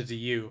I sent it to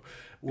you,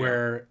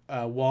 where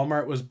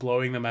Walmart was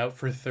blowing them out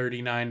for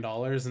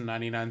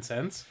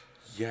 $39.99.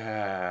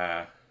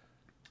 Yeah.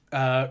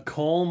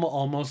 Colm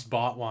almost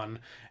bought one,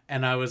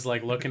 and I was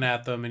like looking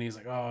at them, and he's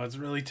like, "Oh, it's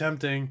really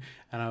tempting."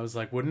 And I was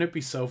like, "Wouldn't it be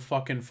so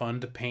fucking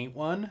fun to paint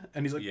one?"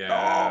 And he's like,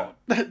 "No,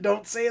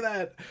 don't say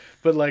that."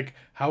 But like,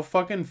 how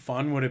fucking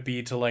fun would it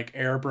be to like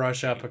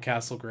airbrush up a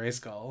Castle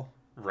Grayskull?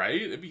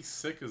 Right? It'd be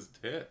sick as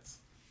tits.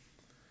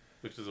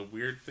 Which is a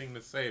weird thing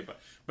to say,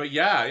 but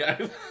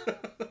yeah.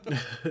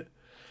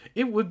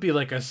 It would be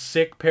like a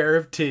sick pair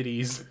of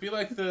titties. It'd be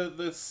like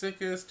the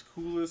sickest,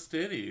 coolest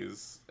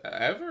titties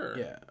ever.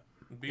 Yeah.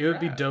 It would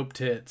be dope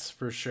tits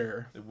for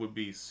sure. It would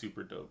be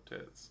super dope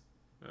tits.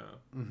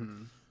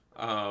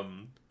 Yeah.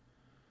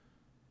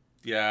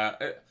 Yeah.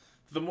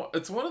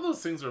 It's one of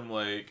those things where I'm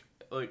like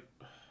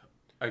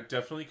I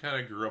definitely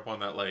kind of grew up on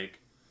that like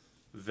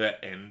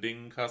the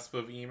ending cusp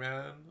of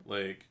E-Man.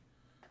 Like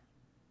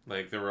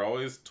there were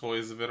always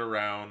toys of it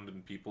around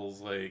in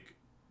people's like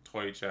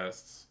toy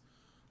chests.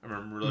 I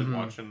remember like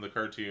watching the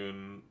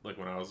cartoon like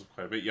when I was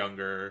quite a bit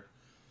younger,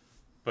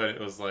 but it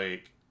was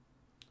like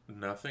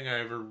nothing I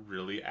ever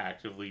really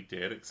actively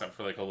did except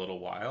for like a little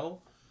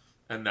while,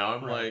 and now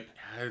I'm like,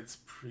 yeah, it's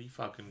pretty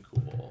fucking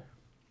cool.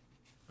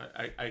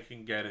 I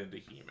can get into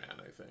He-Man.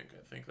 I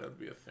think that'd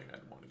be a thing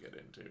I'd want to get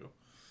into,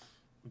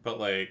 but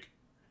like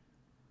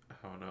I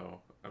don't know.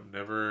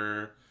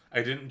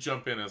 I didn't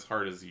jump in as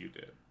hard as you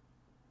did.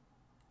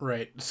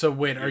 Right. So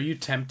wait, are you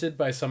tempted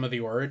by some of the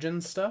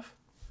Origins stuff?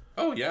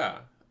 Oh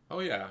yeah.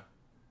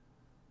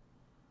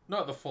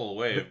 Not the full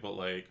wave, but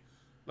like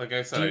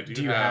I said,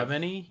 do you have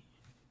any?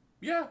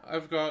 Yeah,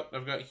 I've got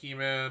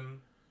He-Man,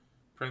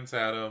 Prince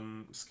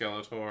Adam,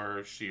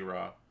 Skeletor,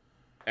 She-Ra,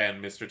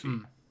 and Mr. T.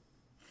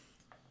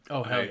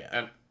 Oh hell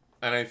yeah!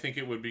 And I think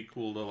it would be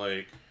cool to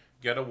like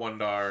get a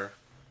Wondar,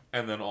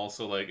 and then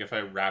also like if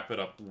I wrap it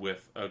up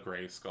with a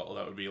Grayskull,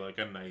 that would be like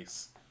a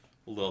nice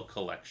little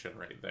collection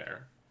right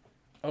there.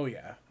 Oh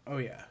yeah.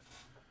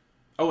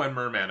 Oh, and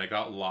Merman. I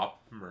got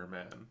Lop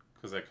Merman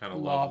because I kind of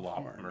love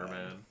Lop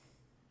Merman.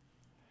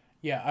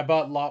 Yeah, I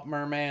bought Lop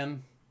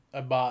Merman. I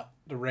bought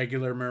the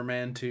regular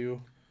Merman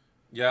too.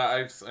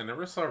 Yeah, I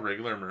never saw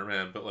regular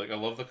Merman, but like I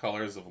love the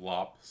colors of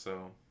Lop,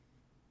 so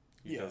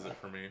he does it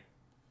for me.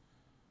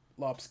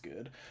 Lop's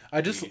good.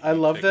 I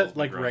love that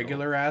like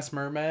regular ass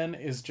Merman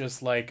is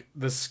just like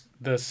the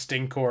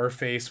Stinkor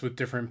face with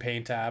different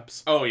paint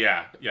apps. Oh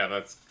yeah,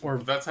 that's how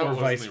it was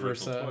vice in the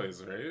original versa.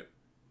 toys, right?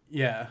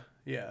 Yeah.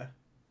 Yeah,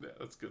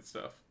 that's good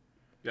stuff.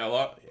 Yeah,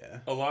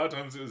 a lot of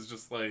times it was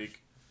just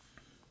like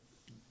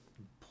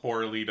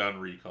poorly done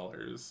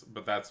recolors,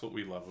 but that's what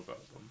we love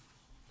about them.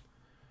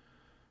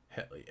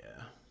 Hell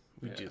yeah.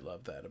 We do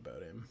love that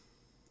about him.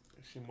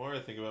 Actually, more I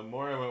think about it,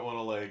 more I might want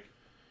to, like,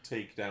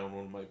 take down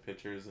one of my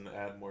pictures and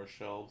add more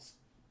shelves.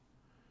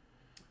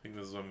 I think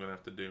this is what I'm going to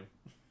have to do.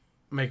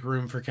 Make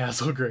room for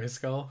Castle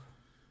Grayskull?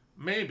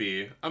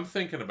 Maybe. I'm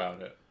thinking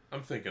about it.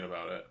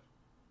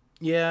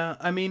 Yeah,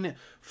 I mean,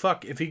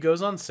 fuck, if he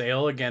goes on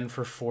sale again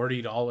for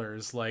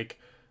 $40, like,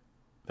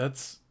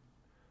 that's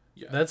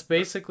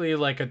basically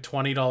like a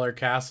 $20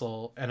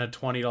 castle and a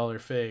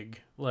 $20 fig.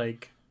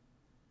 Like,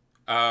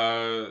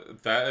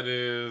 that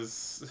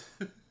is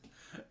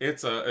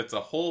it's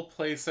a whole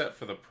playset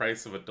for the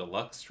price of a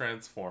deluxe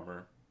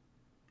transformer.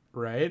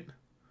 Right?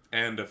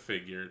 And a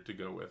figure to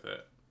go with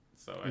it.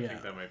 So I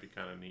think that might be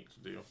kind of neat to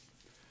do.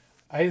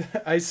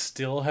 I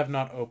still have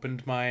not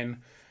opened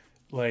mine,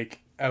 like,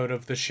 out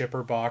of the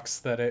shipper box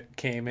that it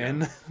came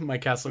in, my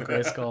Castle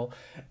Grayskull.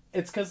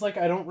 It's because, like,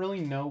 I don't really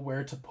know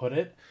where to put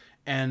it,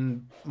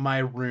 and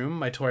my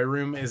toy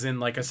room is in,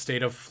 like, a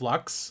state of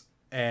flux,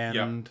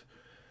 and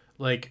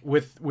like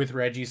with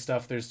Reggie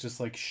stuff, there's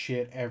just, like,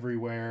 shit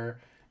everywhere,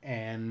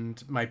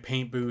 and my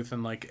paint booth,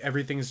 and, like,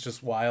 everything's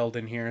just wild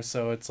in here.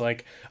 So it's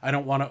like, I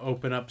don't want to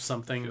open up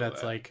something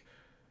that's like,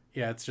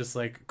 it's just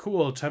like,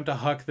 cool, time to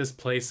huck this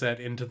playset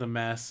into the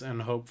mess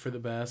and hope for the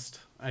best.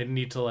 I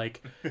need to,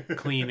 like,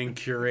 clean and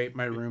curate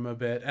my room a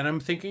bit. And I'm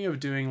thinking of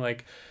doing,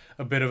 like,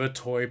 a bit of a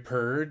toy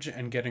purge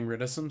and getting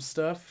rid of some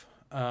stuff.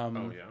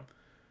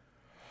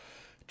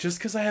 Just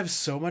because I have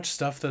so much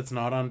stuff that's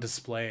not on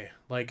display.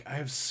 Like, I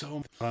have so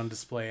much on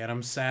display. And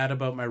I'm sad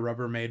about my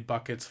Rubbermaid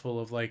buckets full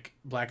of, like,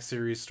 Black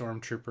Series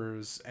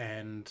Stormtroopers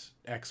and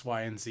X,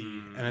 Y, and Z.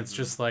 Mm-hmm. And it's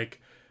just, like,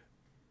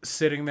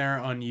 sitting there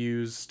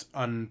unused,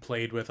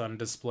 unplayed with,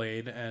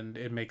 undisplayed, and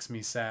it makes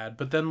me sad.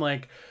 But then,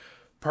 like,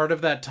 part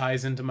of that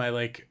ties into my,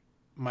 like,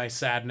 my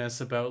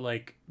sadness about,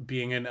 like,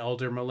 being an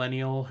elder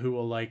millennial who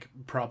will, like,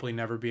 probably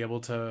never be able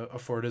to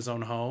afford his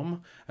own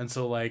home. And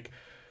so, like,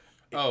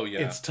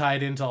 it's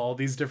tied into all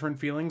these different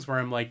feelings where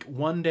I'm like,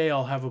 one day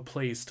I'll have a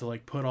place to,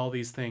 like, put all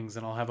these things,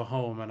 and I'll have a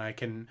home, and I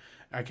can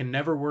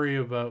never worry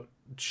about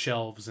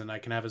shelves, and I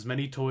can have as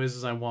many toys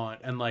as I want,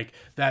 and, like,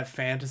 that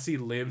fantasy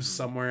lives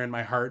somewhere in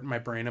my heart, my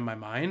brain, and my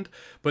mind.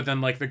 But then,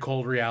 like, the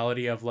cold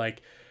reality of,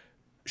 like,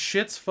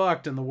 shit's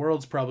fucked and the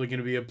world's probably going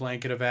to be a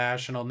blanket of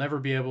ash, and I'll never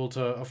be able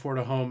to afford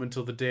a home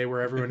until the day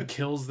where everyone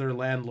kills their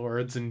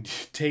landlords and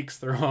takes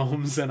their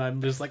homes, and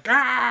I'm just like,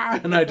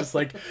 and I just,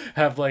 like,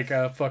 have, like,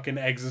 a fucking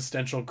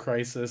existential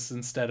crisis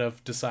instead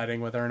of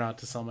deciding whether or not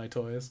to sell my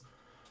toys.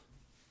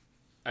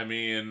 I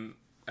mean,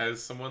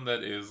 as someone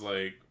that is,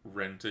 like,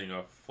 renting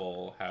a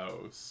full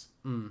house,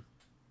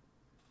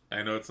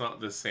 I know it's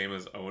not the same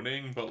as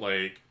owning, but,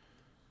 like,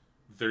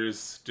 there's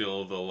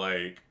still the,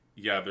 like,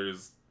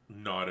 there's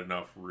not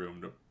enough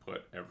room to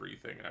put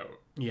everything out.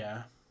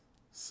 Yeah.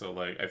 So,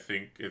 like, I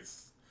think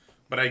it's...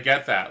 But I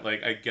get that.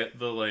 Like, I get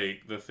the,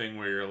 like, the thing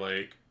where you're,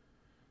 like,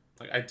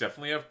 I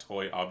definitely have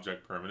toy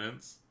object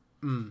permanence.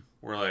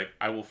 Where, like,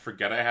 I will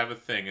forget I have a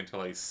thing until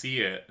I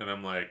see it, and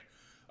I'm like,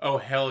 oh,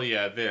 hell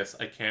yeah, this.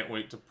 I can't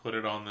wait to put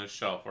it on this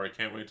shelf, or I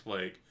can't wait to,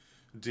 like,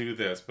 do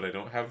this, but I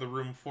don't have the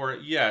room for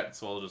it yet,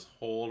 so I'll just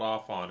hold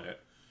off on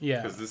it.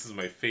 Yeah. Because this is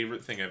my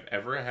favorite thing I've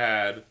ever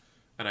had,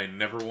 and I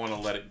never want to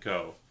let it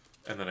go.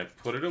 And then I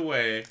put it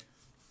away,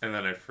 and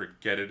then I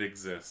forget it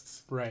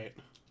exists. Right.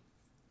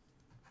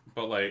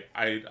 But, like,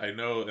 I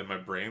know in my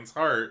brain's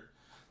heart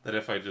that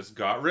if I just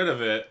got rid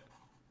of it,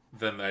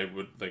 then I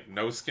would, like,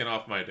 no skin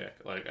off my dick.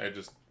 Like, I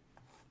just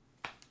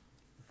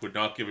would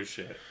not give a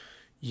shit.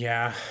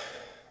 Yeah.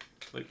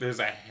 Like, there's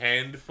a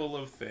handful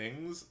of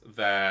things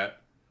that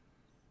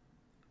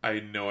I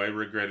know I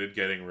regretted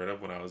getting rid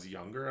of when I was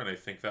younger, and I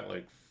think that,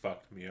 like,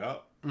 fucked me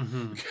up.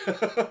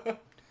 Mm-hmm.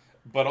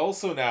 But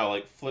also now,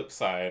 like, flip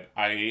side,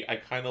 I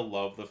kind of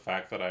love the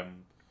fact that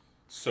I'm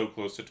so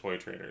close to Toy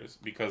Traders,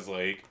 because,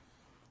 like,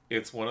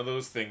 it's one of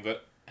those things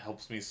that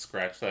helps me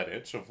scratch that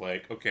itch of,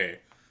 like, okay,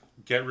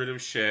 get rid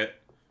of shit,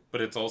 but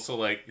it's also,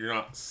 like, you're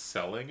not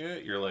selling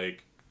it, you're,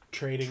 like,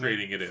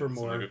 trading it for in.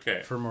 more, so, like,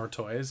 okay. For more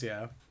toys,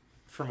 yeah.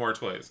 For more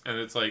toys. And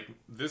it's, like,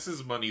 this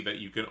is money that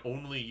you can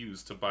only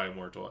use to buy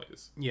more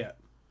toys. Yeah.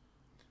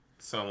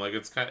 So, like,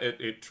 it's kind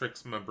of, it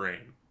tricks my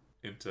brain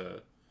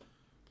into...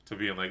 to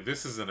being like,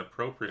 this is an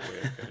appropriate way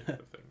of getting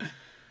the thing.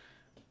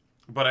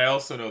 But I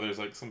also know there's,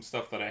 like, some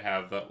stuff that I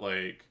have that,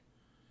 like,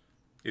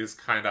 is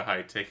kind of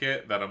high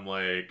ticket that I'm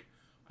like,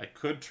 I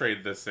could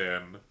trade this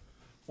in,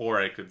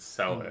 or I could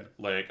sell it.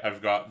 Like,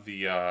 I've got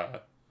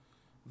the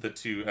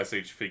two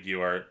SH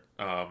Figuart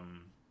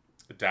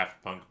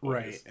Daft Punk boys.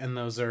 Right, and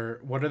those are,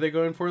 what are they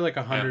going for? Like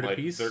 100 like, a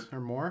piece or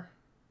more?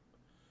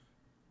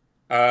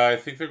 I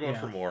think they're going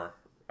for more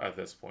at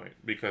this point,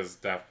 because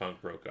Daft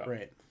Punk broke up.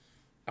 Right.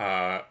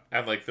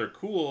 And, like, they're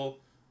cool,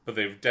 but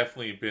they've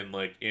definitely been,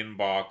 like, in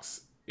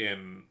box,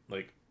 in,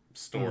 like,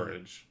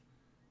 storage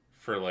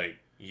for, like,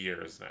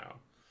 years now.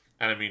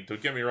 And, I mean,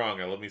 don't get me wrong,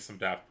 I love me some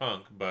Daft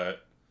Punk,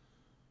 but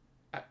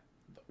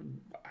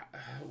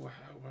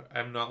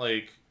I'm not,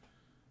 like,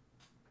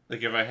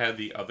 if I had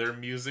the other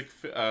music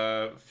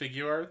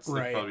Figuarts,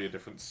 right, it'd probably be a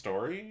different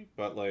story,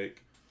 but,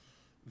 like,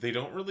 they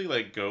don't really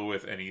like go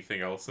with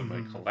anything else in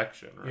my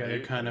collection, right? Yeah,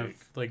 they're kind of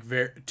like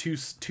very too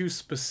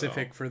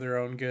specific for their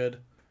own good.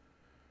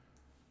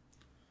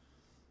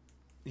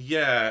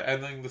 Yeah,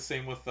 and then the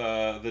same with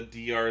the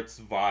D Arts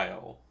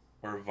Vile,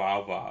 or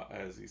Vava,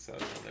 as he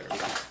says in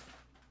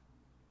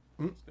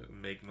there.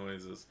 Make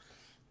noises.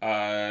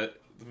 The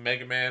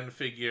Mega Man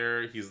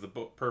figure, he's the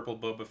purple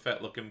Boba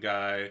Fett looking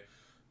guy.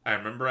 I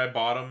remember I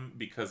bought him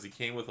because he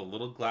came with a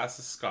little glass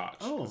of scotch,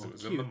 because it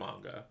was in the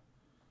manga.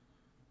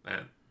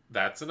 And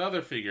that's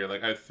another figure.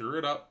 Like, I threw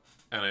it up,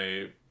 and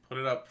I put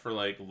it up for,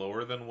 like,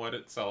 lower than what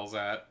it sells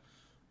at,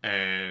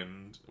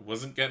 and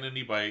wasn't getting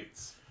any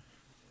bites.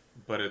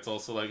 But it's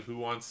also like, who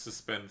wants to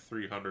spend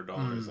 $300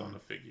 on a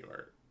figure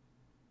art?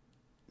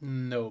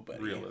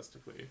 Nobody.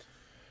 Realistically.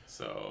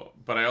 So,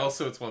 but I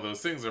also, it's one of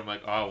those things where I'm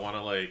like, oh, I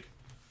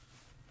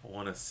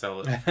want to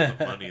sell it for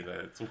the money that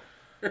it's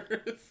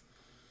worth.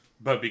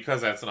 But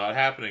because that's not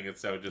happening,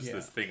 it's now just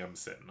this thing I'm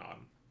sitting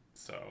on.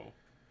 So,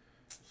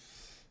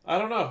 I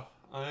don't know.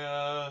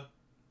 I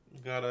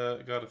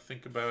gotta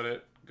think about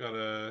it.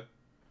 Gotta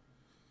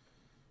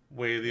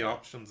weigh the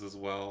options as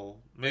well.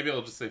 Maybe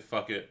I'll just say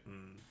fuck it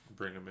and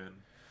bring them in.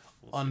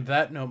 On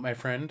that note, my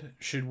friend,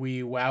 should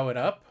we wow it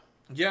up?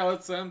 Yeah,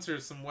 let's answer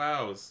some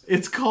wows.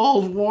 It's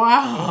called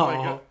Wow. Oh my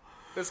god.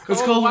 It's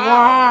called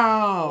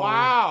Wow.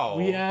 Wow.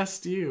 We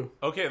asked you.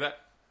 Okay,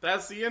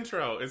 that's the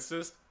intro. It's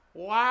just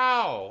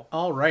wow.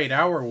 All right,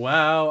 our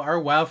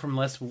wow from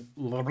last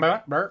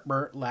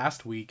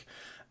week.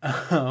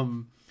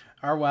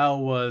 Our wow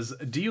was,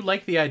 do you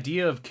like the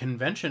idea of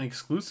convention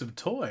exclusive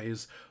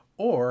toys,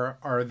 or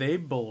are they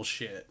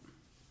bullshit?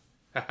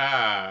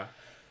 Haha.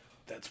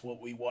 That's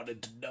what we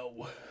wanted to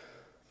know.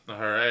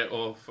 Alright,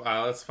 well,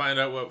 let's find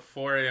out what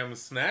 4 a.m.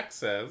 Snack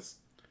says.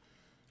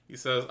 He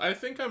says, I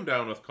think I'm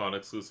down with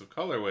con-exclusive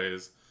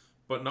colorways,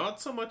 but not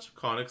so much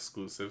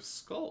con-exclusive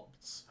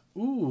sculpts.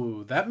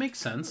 Ooh, that makes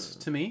sense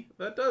to me.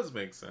 That does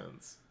make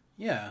sense.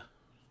 Yeah.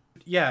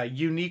 Yeah,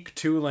 unique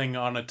tooling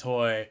on a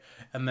toy,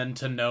 and then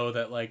to know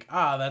that, like,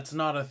 that's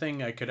not a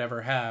thing I could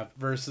ever have,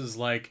 versus,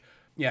 like,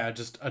 yeah,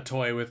 just a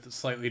toy with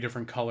slightly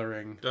different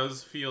coloring.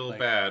 Does feel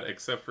bad,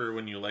 except for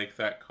when you like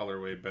that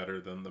colorway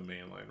better than the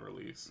mainline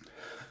release.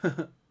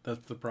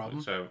 That's the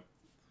problem.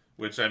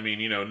 Which I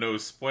mean, no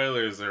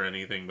spoilers or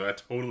anything, but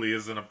that totally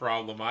isn't a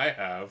problem I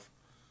have.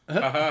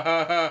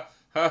 Yeah,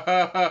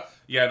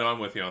 no, I'm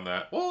with you on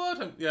that. Well, a lot of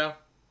times, yeah.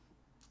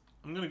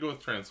 I'm gonna go with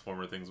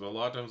Transformer things, but a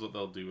lot of times what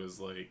they'll do is,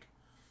 like,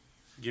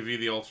 give you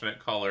the alternate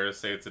color,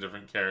 say it's a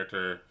different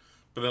character,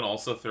 but then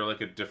also throw,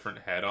 like, a different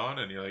head on,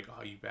 and you're like,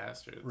 oh, you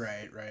bastards.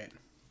 Right.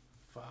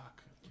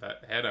 Fuck.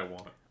 That head I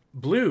want.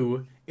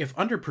 Blue, if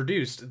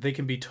underproduced, they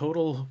can be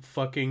total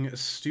fucking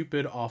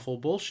stupid, awful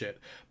bullshit.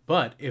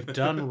 But if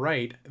done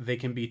right, they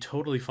can be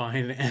totally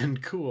fine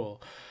and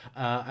cool.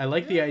 I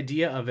like the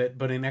idea of it,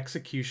 but in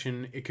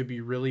execution, it could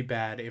be really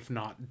bad if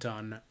not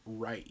done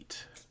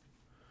right.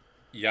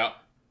 Yep.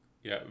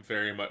 Yeah,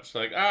 very much.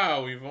 Like,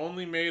 we've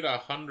only made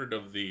 100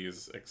 of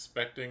these,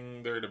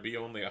 expecting there to be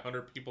only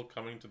 100 people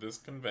coming to this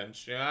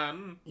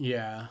convention.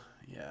 Yeah.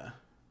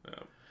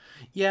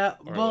 Yeah,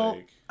 well,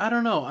 like, I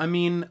don't know. I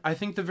mean, I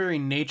think the very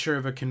nature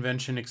of a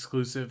convention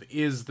exclusive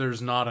is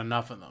there's not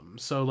enough of them.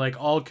 So, like,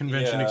 all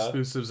convention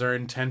exclusives are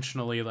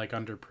intentionally, like,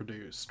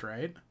 underproduced,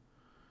 right?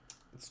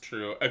 It's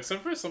true.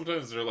 Except for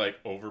sometimes they're,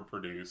 like,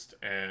 overproduced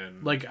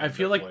and... Like, I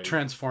feel like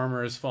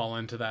Transformers fall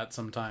into that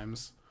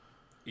sometimes.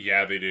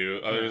 Yeah, they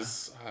do.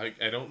 Others,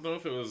 I don't know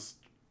if it was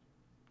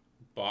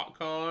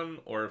BotCon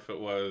or if it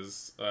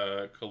was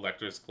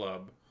Collectors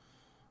Club,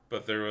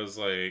 but there was,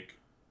 like...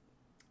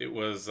 It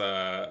was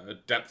a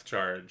depth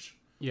charge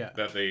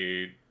that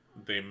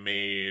they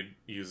made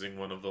using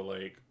one of the,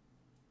 like,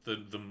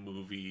 the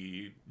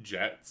movie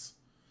jets.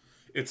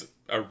 It's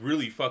a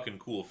really fucking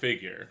cool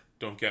figure,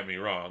 don't get me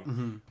wrong.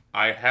 Mm-hmm.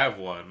 I have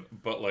one,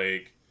 but,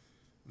 like,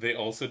 they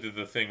also did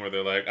the thing where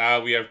they're like,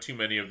 we have too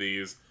many of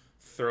these,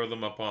 throw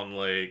them up on,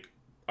 like,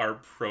 our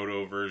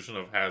proto version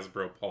of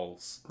Hasbro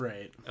Pulse.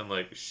 Right. And,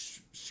 like,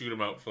 shoot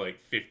them out for, like,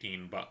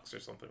 $15 or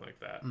something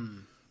like that.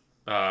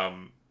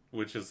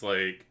 Which is,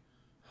 like...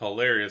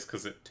 hilarious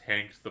because it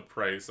tanked the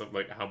price of,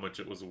 like, how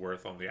much it was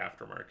worth on the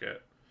aftermarket.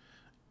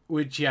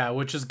 Which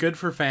is good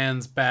for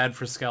fans, bad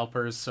for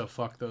scalpers, so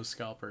fuck those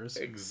scalpers.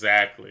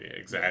 Exactly.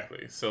 Yeah.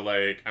 So,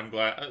 like, I'm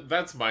glad...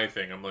 that's my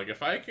thing. I'm like,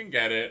 if I can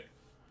get it,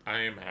 I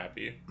am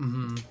happy.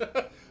 Mm-hmm.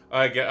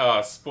 I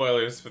get...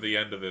 spoilers for the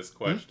end of this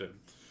question.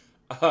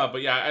 Mm-hmm.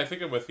 But yeah, I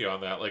think I'm with you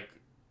on that. Like,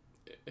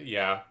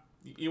 yeah.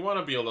 You want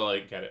to be able to,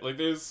 like, get it. Like,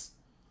 there's...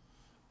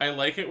 I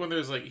like it when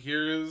there's, like,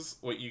 here's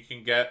what you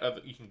can get.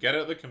 You can get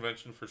it at the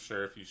convention for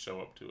sure if you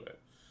show up to it.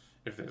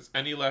 If there's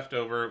any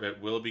leftover,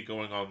 it will be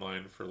going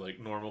online for, like,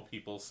 normal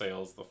people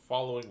sales the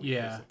following week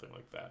or something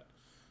like that.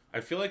 I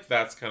feel like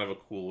that's kind of a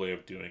cool way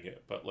of doing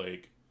it, but,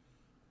 like,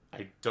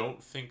 I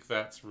don't think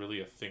that's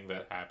really a thing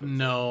that happens.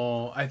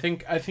 No, I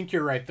think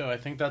you're right, though. I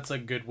think that's a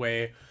good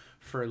way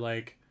for,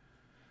 like,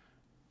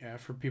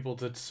 for people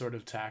to sort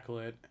of tackle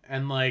it.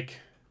 And,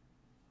 like,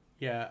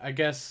 I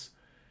guess...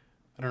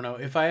 I don't know,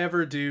 if I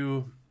ever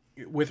do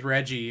with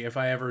Reggie, if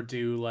I ever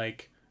do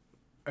like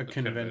a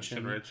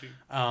convention, Reggie.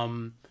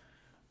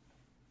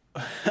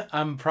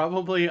 I'm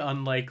probably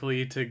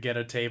unlikely to get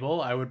a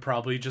table. I would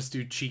probably just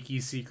do cheeky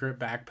secret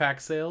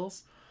backpack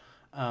sales.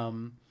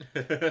 Nice.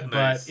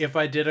 But if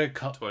I did a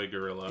Toy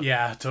Gorilla.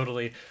 yeah,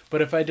 totally.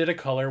 But if I did a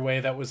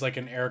colorway that was like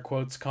an air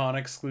quotes con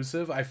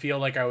exclusive, I feel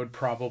like I would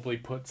probably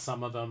put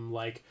some of them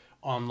like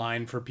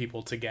online for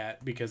people to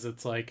get, because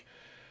it's like,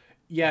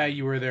 yeah,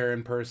 you were there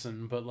in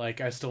person, but like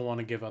I still want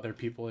to give other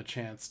people a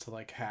chance to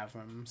like have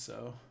them.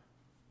 So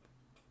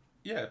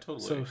Yeah,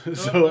 totally. so No,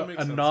 so that makes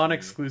a sense to me.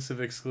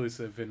 non-exclusive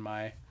exclusive in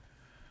my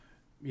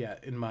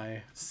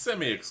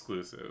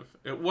Semi-exclusive.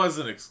 It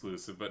wasn't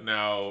exclusive, but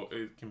now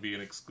it can be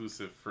an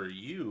exclusive for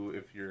you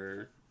if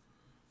you're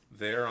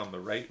there on the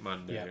right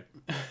Monday.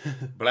 yeah.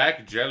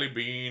 Black Jelly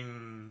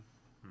Bean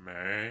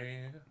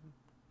Man.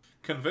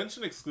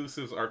 Convention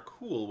exclusives are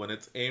cool when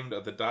it's aimed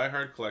at the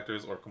diehard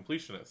collectors or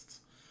completionists.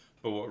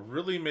 But what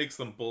really makes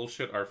them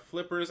bullshit are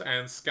flippers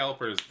and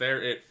scalpers.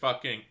 There it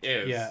fucking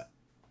is. Yeah.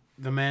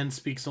 The man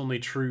speaks only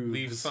truths.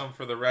 Leave some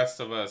for the rest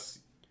of us,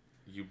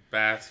 you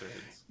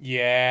bastards.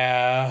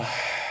 Yeah.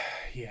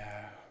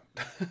 Yeah.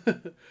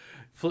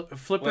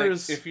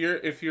 Flippers. Like,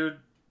 if you're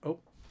Oh.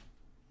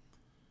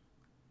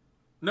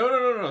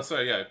 No.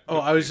 Sorry, yeah. Oh,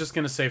 I was just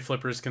gonna say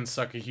flippers can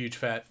suck a huge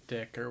fat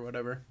dick or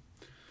whatever.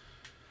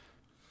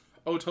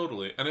 Oh,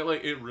 totally. And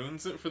it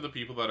ruins it for the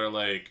people that are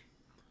like,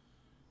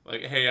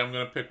 hey, I'm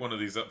gonna pick one of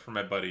these up for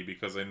my buddy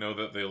because I know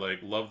that they like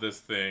love this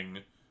thing,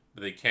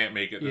 but they can't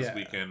make it this Yeah.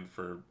 weekend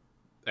for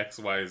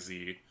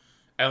XYZ.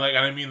 And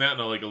I mean that in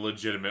a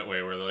legitimate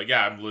way where they're like,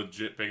 yeah, I'm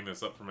legit picking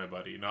this up for my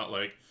buddy, not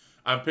like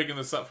I'm picking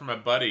this up for my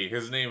buddy.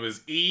 His name is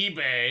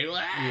eBay.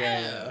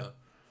 Yeah.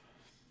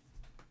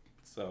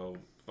 So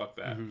fuck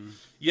that. Mm-hmm.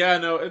 Yeah,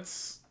 no, it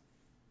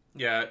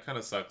kind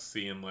of sucks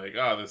seeing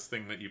this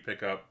thing that you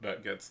pick up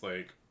that gets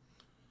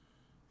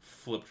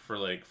flipped for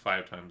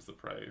 5 times the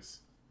price.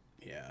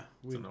 Yeah,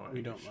 It's we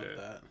annoying don't shit. love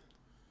that.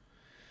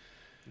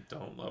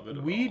 Don't love it at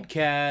all. Weed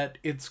Cat,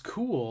 it's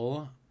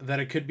cool that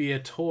it could be a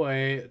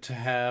toy to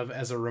have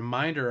as a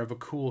reminder of a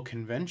cool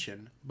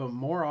convention, but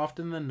more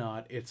often than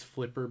not, it's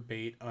flipper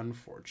bait,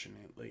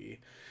 unfortunately.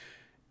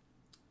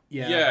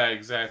 Yeah,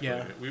 exactly.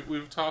 Yeah.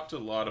 We've talked a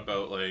lot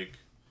about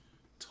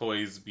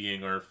toys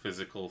being our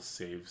physical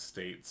save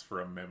states for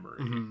a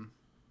memory. Mm-hmm.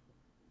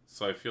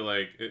 So I feel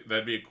like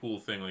that'd be a cool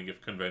thing.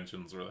 If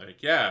conventions were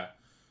yeah,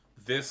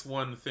 this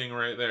one thing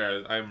right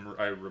there.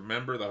 I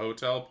remember the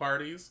hotel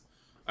parties.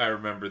 I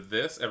remember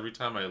this every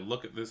time I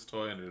look at this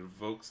toy, and it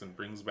evokes and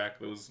brings back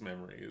those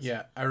memories.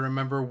 Yeah, I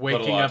remember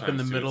waking up in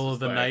the middle of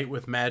the night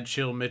with Mad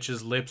Chill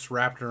Mitch's lips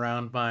wrapped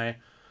around my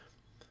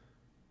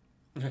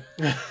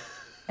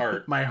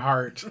Heart. my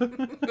heart.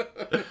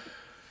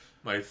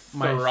 My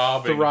My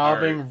throbbing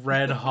heart.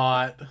 red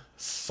hot,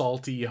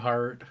 salty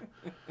heart.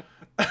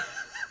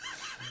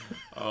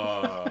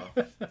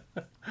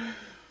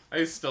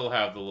 I still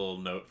have the little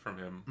note from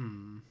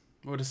him.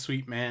 What a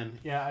sweet man.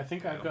 Yeah, I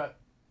think I've got...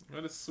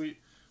 What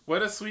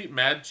a sweet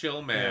Mad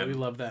Chill man. Yeah, we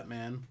love that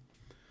man.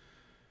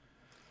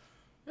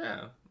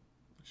 Yeah,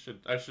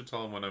 I should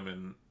tell him when I'm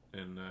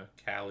in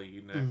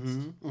Cali next.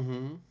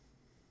 Mm-hmm.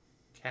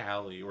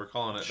 Cali, we're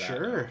calling it that.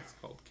 Sure. Now. It's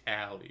called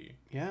Cali.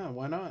 Yeah,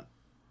 why not?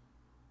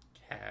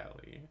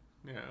 Cali.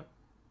 Yeah.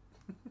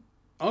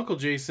 Uncle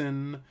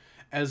Jason,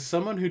 as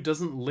someone who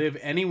doesn't live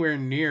anywhere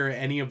near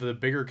any of the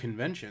bigger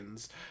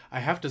conventions, I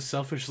have to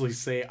selfishly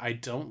say I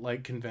don't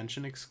like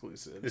convention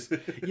exclusives.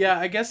 Yeah,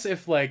 I guess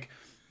if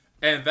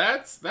And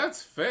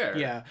that's fair.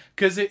 yeah,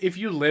 because if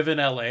you live in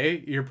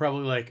LA, you're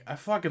probably like, I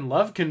fucking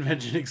love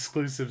convention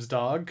exclusives,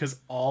 dog, because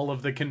all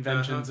of the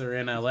conventions are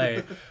in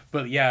LA.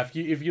 But yeah,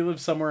 if you live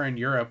somewhere in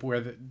Europe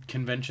where the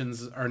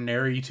conventions are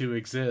nary to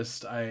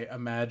exist, I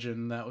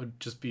imagine that would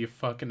just be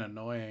fucking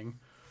annoying.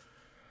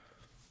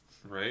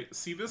 Right?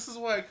 See, this is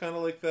why I kind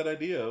of like that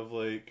idea of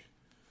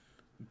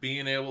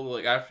being able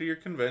to after your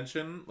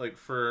convention,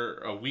 for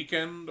a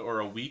weekend or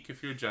a week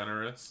if you're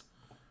generous,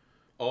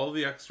 all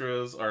the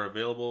extras are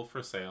available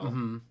for sale.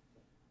 Mm-hmm.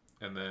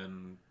 And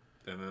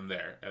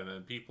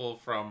then people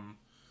from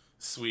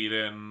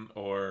Sweden,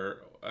 or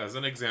as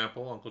an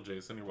example, Uncle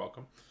Jason, you're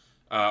welcome,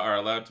 are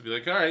allowed to be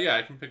all right, yeah,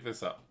 I can pick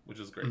this up, which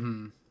is great.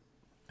 Mm-hmm.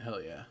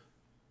 Hell yeah.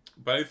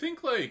 But I think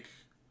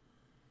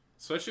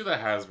especially the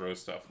Hasbro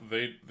stuff,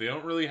 they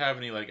don't really have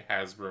any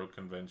Hasbro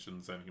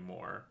conventions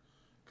anymore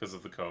because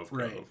of the Cove.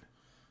 Right.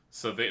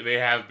 So they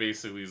have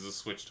basically the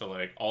switch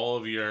to all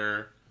of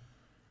your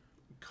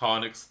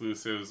con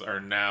exclusives are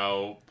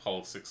now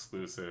Pulse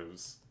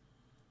exclusives.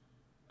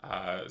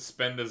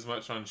 Spend as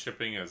much on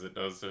shipping as it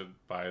does to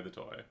buy the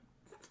toy.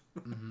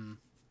 Mm-hmm.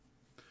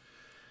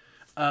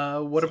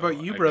 What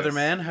about you, brother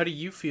man? How do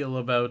you feel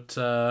about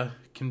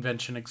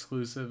convention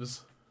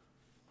exclusives?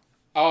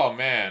 Oh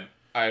man,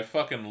 I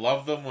fucking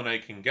love them when I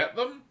can get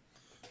them,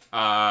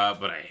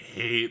 but I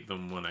hate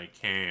them when I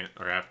can't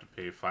or have to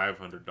pay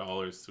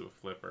 $500 to a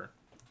flipper.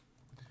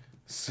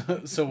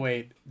 So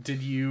wait,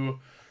 did you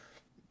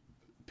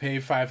pay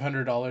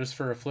 $500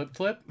 for a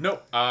flip? No,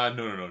 no. I've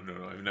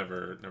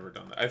never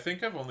done that. I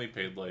think I've only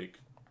paid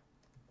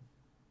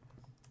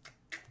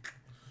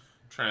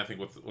trying to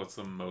think what's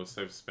the most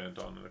I've spent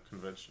on a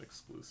convention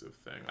exclusive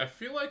thing. I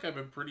feel like I've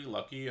been pretty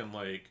lucky and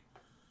like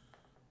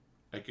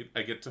I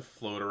get to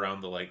float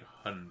around the like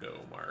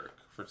hundo mark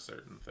for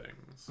certain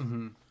things.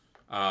 Mm-hmm.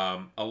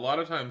 A lot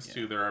of times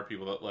too, there are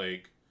people that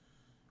like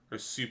are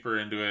super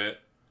into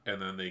it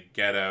and then they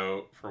get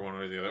out for one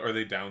way or the other, or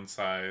they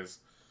downsize,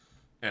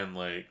 and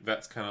like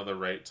that's kind of the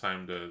right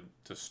time to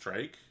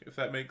strike, if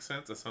that makes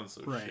sense. That sounds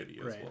so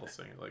shitty as well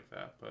saying it like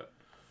that, but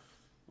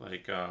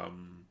like I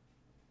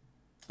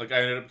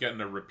ended up getting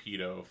a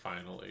Rapido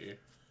finally.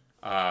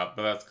 But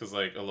that's because,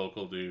 like, a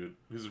local dude,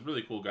 who's a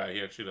really cool guy,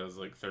 he actually does,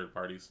 like,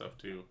 third-party stuff,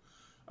 too.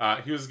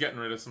 He was getting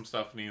rid of some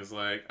stuff, and he was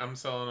like, I'm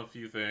selling a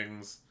few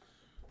things.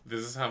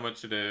 This is how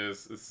much it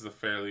is. This is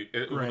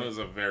it was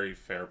a very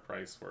fair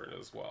price for it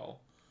as well.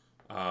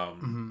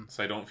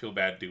 So I don't feel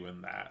bad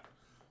doing that.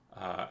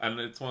 And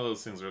it's one of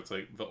those things where it's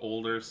like, the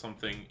older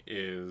something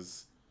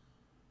is,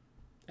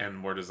 and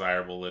more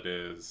desirable it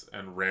is,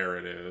 and rare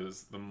it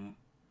is,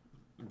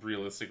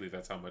 realistically,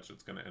 that's how much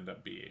it's going to end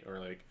up being. Or,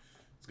 like,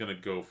 it's going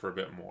to go for a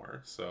bit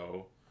more.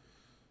 So,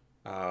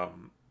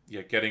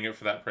 yeah, getting it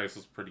for that price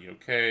was pretty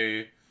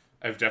okay.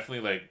 I've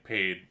definitely, like,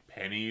 paid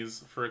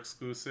pennies for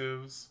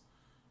exclusives.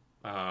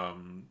 Yeah,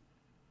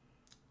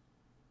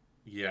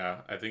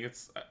 I think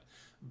it's...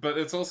 But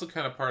it's also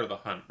kind of part of the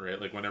hunt, right?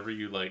 Like, whenever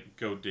you, like,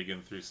 go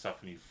digging through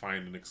stuff and you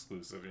find an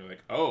exclusive, you're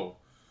like, oh,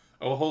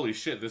 holy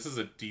shit, this is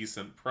a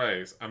decent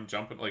price. I'm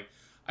jumping... Like,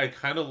 I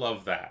kind of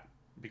love that.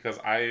 Because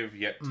I have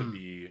yet to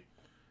be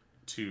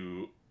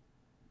to...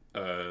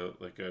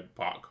 like a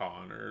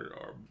BotCon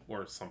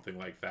or something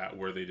like that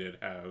where they did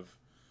have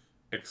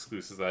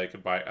exclusives that I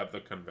could buy at the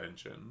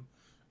convention.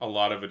 A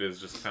lot of it is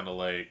just kind of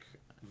like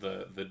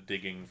the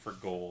digging for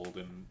gold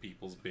in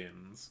people's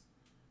bins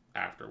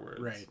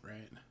afterwards. Right.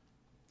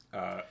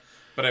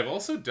 But I've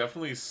also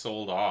definitely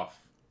sold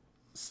off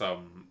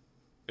some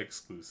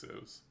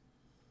exclusives.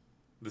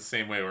 The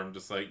same way where I'm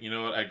just like, you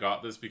know what, I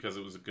got this because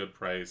it was a good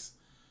price.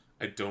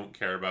 I don't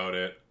care about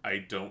it. I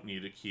don't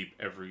need to keep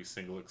every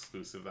single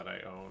exclusive that I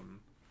own.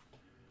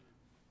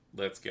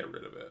 Let's get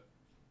rid of it.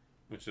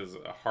 Which is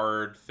a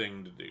hard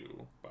thing to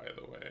do, by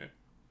the way.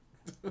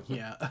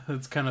 Yeah,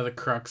 that's kind of the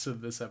crux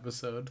of this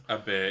episode. A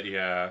bit,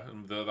 yeah.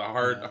 The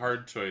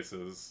hard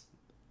choices.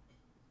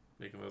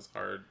 Making those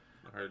hard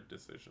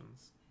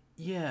decisions.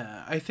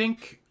 Yeah, I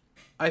think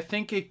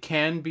it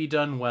can be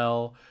done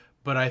well,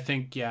 but I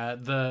think, yeah,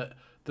 the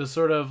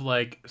sort of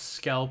like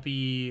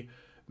scalpy,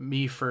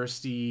 me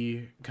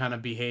firsty kind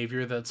of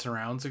behavior that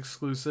surrounds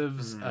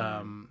exclusives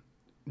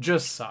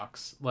just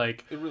sucks.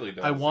 Like, it really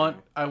does. I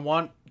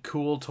want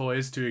cool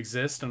toys to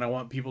exist and I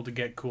want people to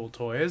get cool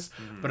toys,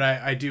 but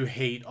I do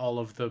hate all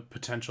of the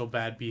potential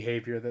bad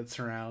behavior that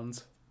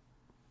surrounds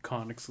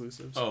con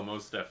exclusives. Oh,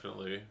 most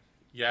definitely.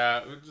 Yeah,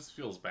 it just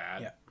feels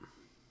bad. Yeah.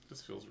 It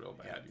just feels real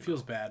bad. Yeah, it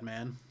feels bad,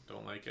 man.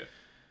 Don't like it.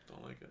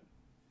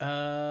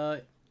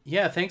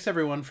 Yeah, thanks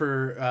everyone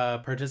for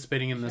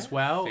participating in this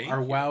WoW.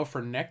 Our WoW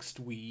for next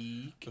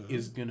week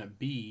is gonna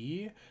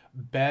be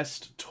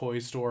best toy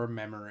store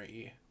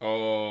memory.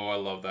 Oh, I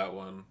love that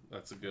one.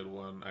 That's a good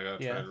one. I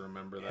gotta try to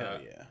remember that.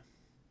 Hell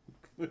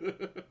yeah.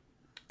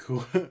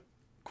 Cool.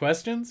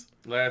 Questions?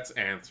 Let's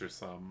answer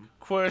some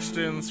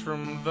questions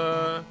from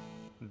the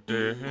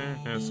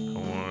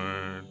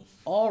Discord.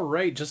 All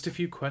right, just a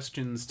few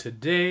questions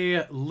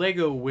today.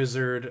 Lego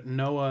Wizard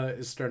Noah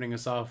is starting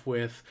us off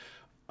with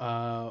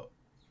what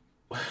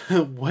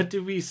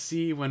do we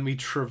see when we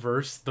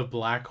traverse the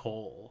black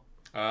hole?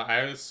 I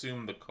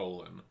assume the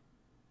colon.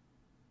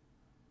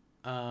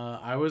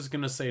 I was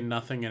gonna say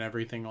nothing and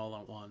everything all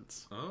at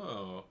once.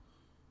 Oh,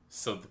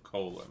 so the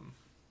colon.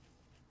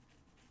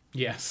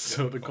 Yes,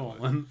 so the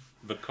colon.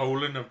 The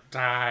colon of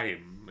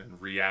time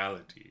and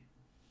reality.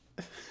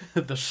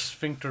 The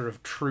sphincter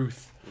of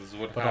truth, This is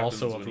what but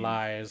happens also of when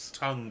lies. you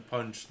tongue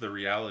punch the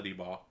reality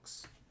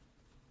box.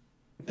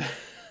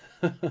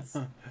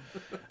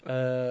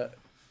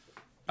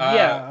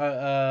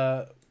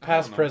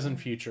 Past, present,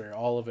 future,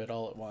 all of it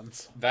all at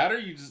once. That or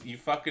you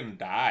fucking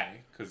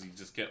die because you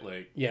just get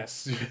like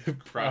Yes,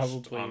 crushed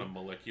probably. on a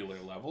molecular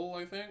level.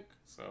 I think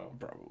so.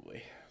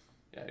 Probably.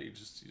 Yeah, you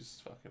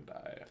just fucking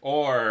die.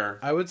 Or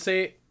I would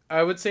say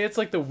it's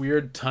like the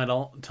weird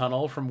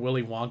tunnel from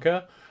Willy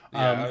Wonka.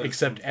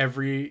 Except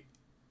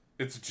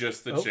it's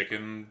just the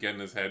chicken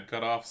getting his head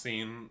cut off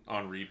scene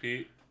on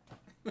repeat.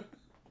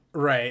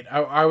 Right.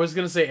 I was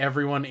gonna say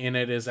everyone in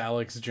it is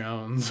Alex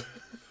Jones.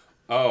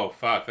 Oh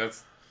fuck,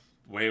 that's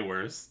way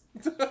worse.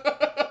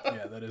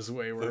 Yeah, that is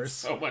way worse. That's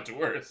so much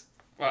worse.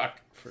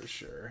 Fuck. For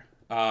sure.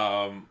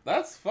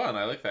 That's fun.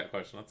 I like that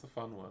question. That's a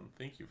fun one.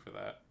 Thank you for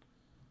that.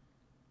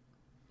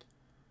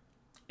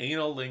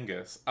 Anal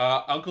Lingus.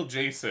 Uncle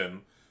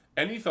Jason,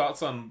 any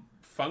thoughts on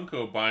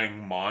Funko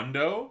buying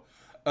Mondo?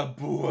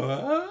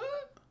 What?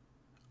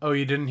 Oh,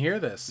 you didn't hear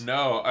this?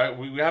 No,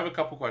 we have a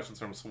couple questions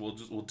from him, so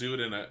we'll do it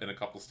in a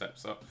couple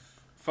steps. So,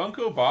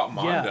 Funko bought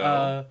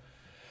Mondo.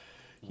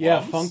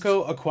 Yeah,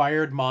 Funko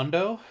acquired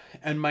Mondo,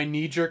 and my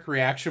knee-jerk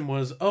reaction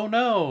was, oh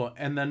no,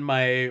 and then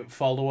my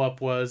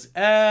follow-up was,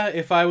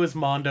 if I was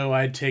Mondo,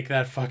 I'd take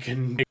that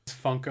fucking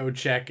Funko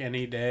check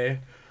any day.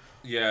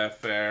 Yeah,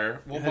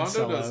 fair. Well, I'd Mondo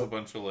sell does out. a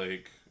bunch of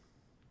like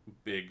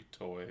big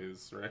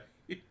toys, right?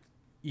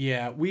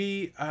 Yeah,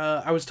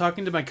 I was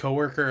talking to my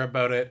coworker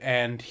about it,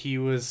 and he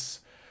was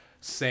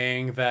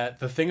saying that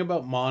the thing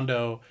about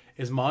Mondo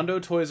is Mondo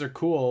toys are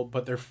cool,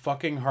 but they're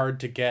fucking hard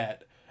to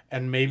get.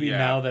 And maybe Yeah.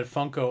 now that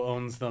Funko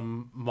owns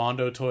them,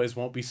 Mondo toys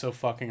won't be so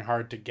fucking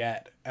hard to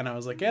get. And I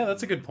was like, yeah,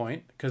 that's a good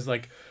point, because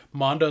like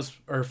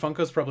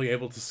Funko's probably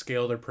able to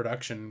scale their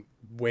production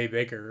way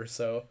bigger.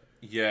 So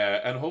Yeah,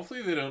 and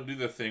hopefully they don't do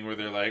the thing where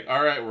they're like,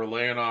 "All right, we're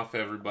laying off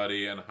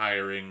everybody and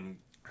hiring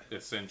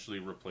essentially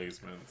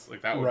replacements."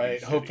 Like that would right,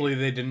 be shitty. hopefully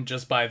they didn't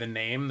just buy the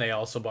name; they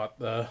also bought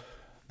the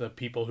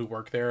people who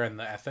work there and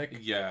the ethic.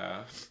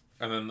 Yeah,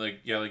 and then like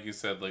you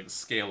said, like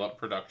scale up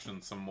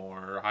production some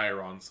more, or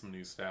hire on some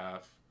new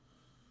staff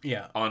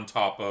Yeah, on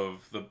top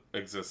of the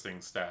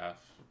existing staff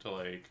to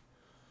like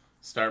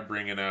start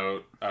bringing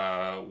out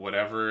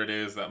whatever it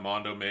is that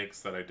Mondo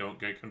makes that I don't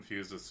get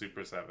confused with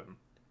Super 7.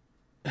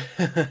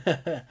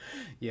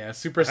 yeah.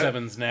 Super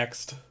 7's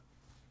next.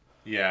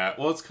 Yeah,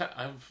 well, it's kind.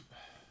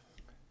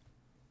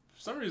 For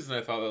some reason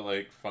I thought that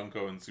like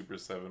Funko and Super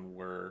 7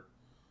 were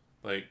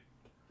like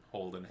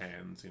holding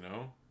hands, you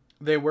know?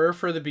 They were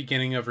for the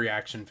beginning of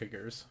reaction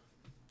figures.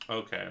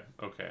 Okay.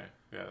 Yeah,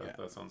 Yeah.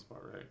 that sounds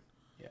about right.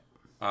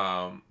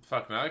 Yeah.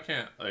 Fuck, now I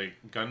can't, like,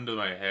 gun to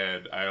my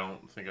head, I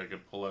don't think I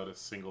could pull out a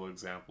single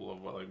example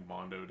of what, like,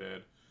 Mondo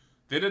did.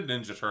 They did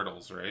Ninja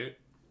Turtles, right?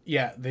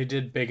 Yeah, they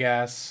did big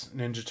ass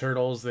Ninja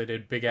Turtles. They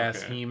did big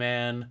ass Okay.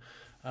 He-Man.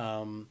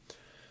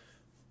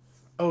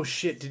 Oh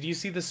shit! Did you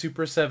see the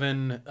Super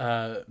 7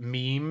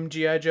 meme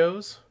GI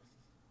Joes?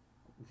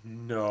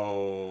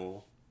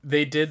 No.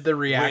 They did the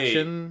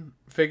reaction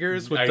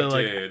figures with I the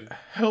like did.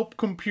 help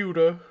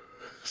computer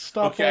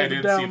stop Okay, all I the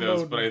did see those,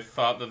 downloading. but I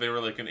thought that they were,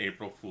 like, an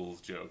April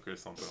Fool's joke or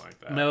something like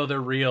that. No,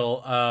 they're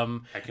real.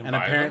 I can and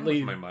buy apparently,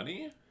 them with my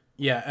money?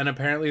 yeah, and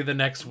apparently the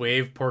next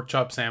wave pork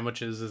chop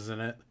sandwiches is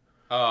in it.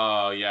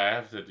 Oh,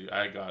 yeah,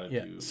 I gotta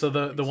Yeah. do... So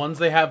the ones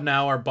they have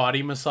now are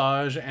body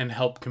massage and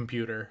help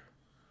computer.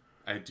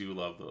 I do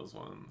love those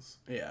ones.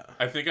 Yeah.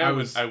 I think I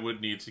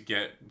would need to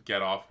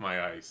get off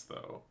my ice,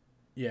 though.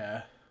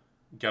 Yeah.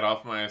 Get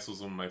Off My Ice was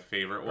one of my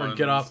favorite ones. Or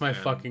get off my and-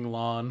 fucking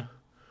lawn.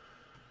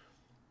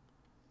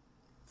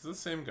 Is this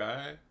the same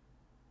guy?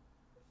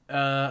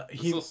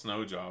 It's He still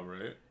Snow Job,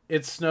 right?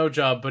 it's Snow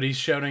Job, but he's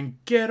shouting,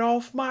 "Get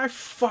off my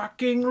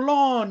fucking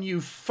lawn, you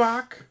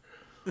fuck!"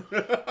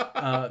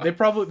 They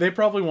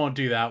probably won't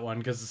do that one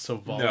because it's so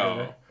vulgar.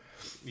 No.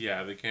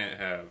 Yeah, they can't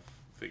have...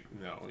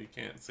 No, you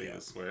can't say the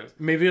swears.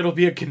 Maybe it'll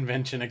be a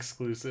convention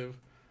exclusive.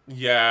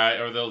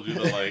 Yeah, or they'll do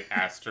the, like,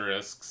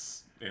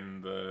 asterisks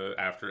in the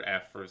after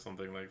F or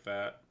something like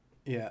that.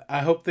 Yeah, I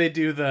hope they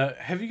do the.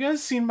 Have you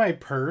guys seen my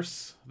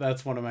purse?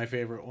 That's one of my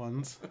favorite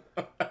ones.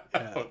 Oh,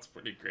 it's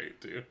pretty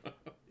great, too.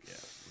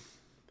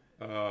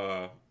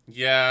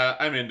 Yeah,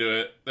 I'm into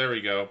it. There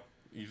we go.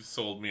 You've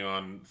sold me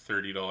on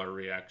 $30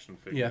 reaction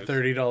figures. Yeah,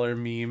 $30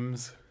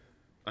 memes.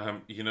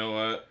 You know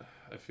what?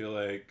 I feel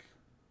like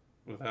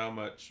with how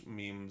much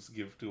memes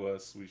give to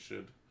us, we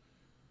should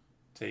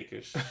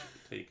taketh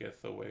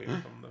away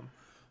from them.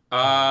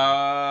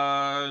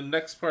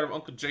 Next part of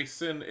Uncle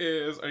Jason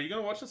is: are you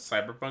gonna watch a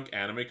cyberpunk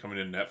anime coming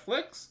to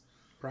Netflix?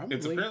 Probably.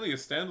 It's apparently a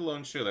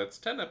standalone show that's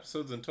 10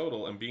 episodes in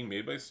total and being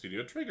made by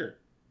Studio Trigger,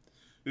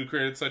 who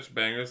created such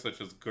bangers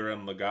such as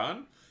Gurren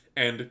Lagann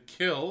and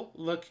Kill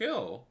la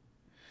Kill.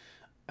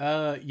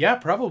 Yeah,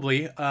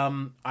 probably.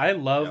 I that's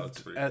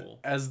loved, pretty cool.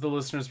 as the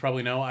listeners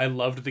probably know, I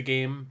loved the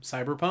game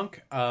Cyberpunk.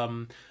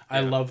 I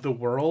love the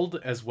world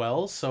as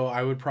well, so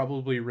I would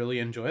probably really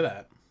enjoy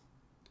that.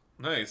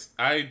 Nice.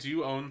 I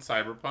do own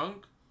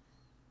Cyberpunk.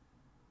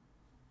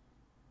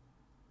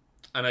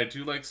 And I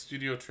do like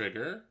Studio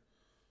Trigger.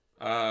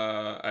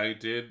 I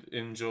did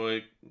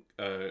enjoy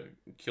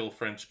Kill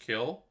French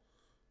Kill.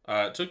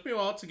 It took me a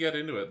while to get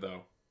into it,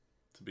 though,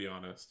 to be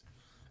honest.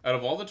 Out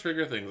of all the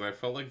Trigger things, I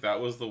felt like that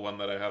was the one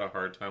that I had a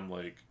hard time,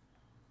 like,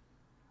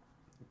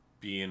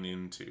 being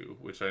into,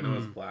 which I know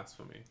is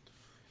blasphemy.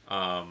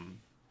 Are you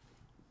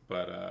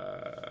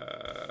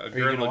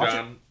Gurren gonna watch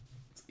Lagann...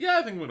 Yeah,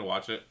 I think I'm going to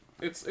watch it.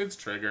 It's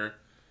Trigger.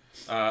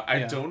 I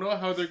Yeah. don't know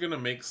how they're going to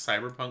make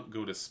Cyberpunk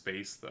go to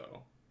space,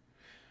 though,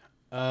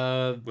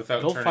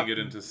 without they'll turning it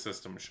into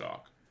System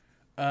Shock.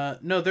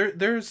 No,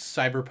 there's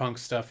Cyberpunk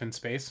stuff in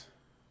space.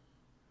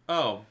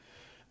 Oh.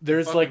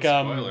 There's Fucking like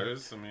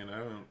spoilers. I mean, I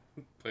haven't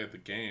played the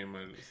game.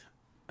 I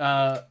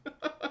just...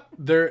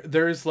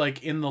 there's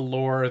like in the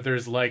lore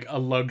there's like a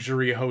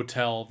luxury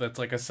hotel that's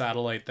like a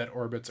satellite that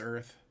orbits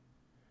Earth.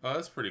 Oh,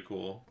 that's pretty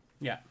cool.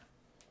 Yeah.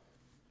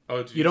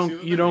 Oh, did You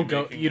see that don't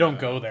they're go remaking,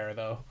 go there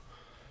though.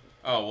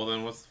 Oh, well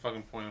then what's the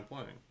fucking point of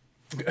playing?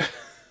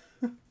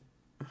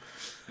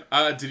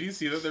 Did you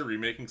see that they're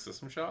remaking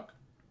System Shock?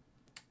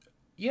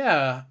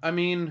 Yeah, I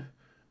mean,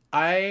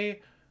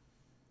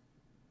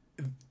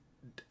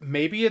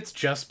 maybe it's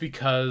just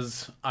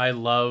because I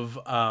love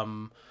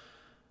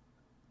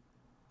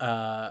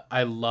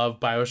I love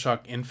BioShock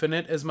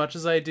Infinite as much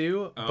as I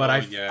do, but Oh,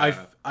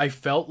 yeah. I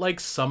felt like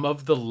some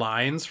of the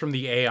lines from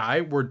the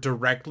AI were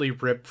directly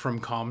ripped from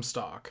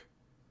Comstock.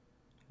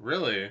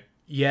 Really?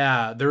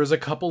 Yeah, there was a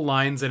couple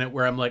lines in it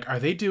where I'm like, are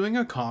they doing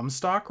a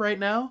Comstock right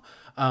now?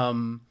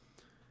 Um,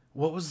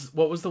 what was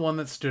the one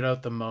that stood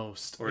out the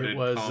most? Or It did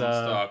was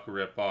Comstock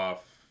rip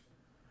off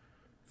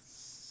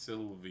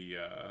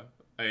Sylvia?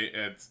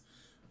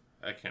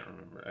 I can't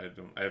remember.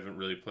 I haven't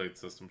really played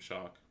System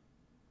Shock.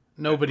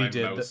 nobody My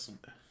did. mouse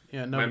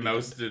Yeah, My nobody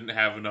mouse did. didn't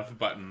have enough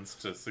buttons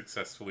to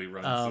successfully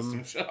run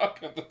System Shock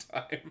at the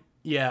time.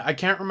 Yeah, I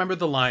can't remember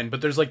the line,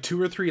 but there's like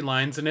 2 or 3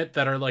 lines in it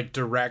that are like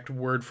direct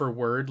word for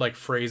word, like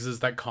phrases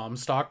that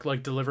Comstock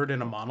like delivered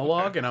in a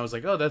monologue, Okay. and I was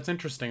like, oh, that's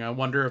interesting. I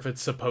wonder if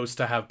it's supposed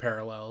to have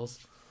parallels.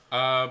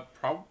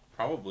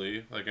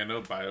 Probably. Like I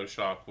know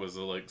BioShock was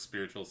a like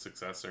spiritual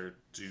successor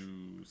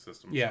to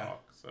System Yeah,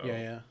 Shock, so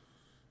yeah.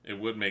 it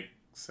would make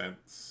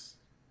sense.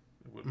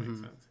 It would make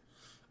Mm-hmm. sense.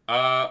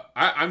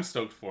 I'm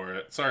stoked for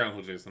it. Sorry,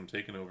 Uncle Jason, I'm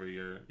taking over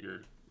your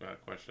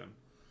question,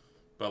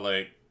 but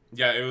like,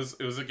 yeah, it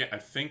was again.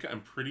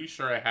 I'm pretty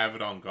sure I have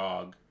it on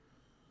GOG.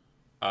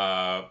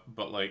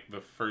 But like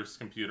the first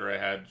computer I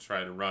had to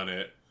try to run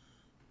it,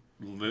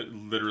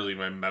 literally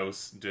my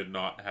mouse did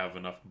not have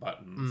enough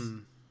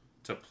buttons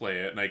to play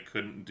it, and I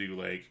couldn't do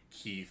like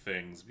key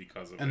things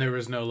because of And it. there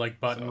was no like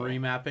button So-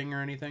 remapping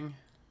or anything.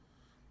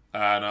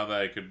 Not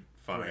that I could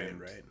find.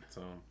 Right.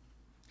 So,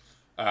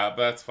 but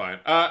that's fine.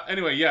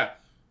 Anyway, yeah.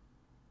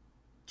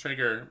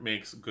 Trigger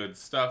makes good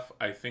stuff.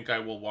 I think I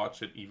will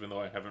watch it, even though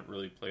I haven't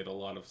really played a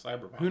lot of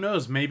Cyberpunk. Who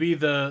knows? Maybe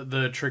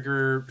the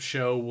Trigger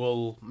show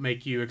will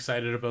make you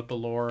excited about the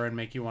lore and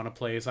make you want to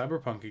play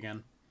Cyberpunk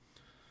again.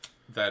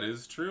 That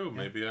is true.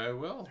 Maybe I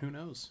will. Who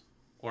knows?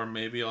 Or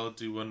maybe I'll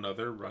do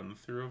another run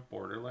through of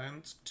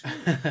Borderlands 2.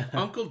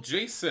 Uncle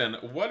Jason,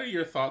 what are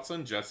your thoughts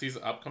on Jesse's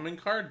upcoming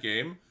card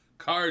game,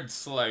 Card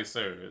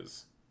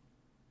Slicers?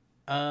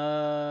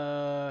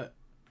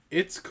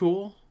 It's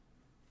cool.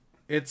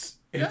 It's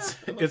Yeah,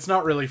 it's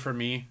not really for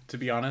me, to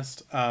be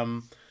honest.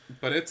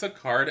 But it's a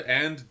card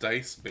and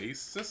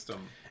dice-based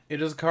system.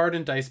 It is a card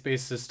and dice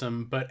based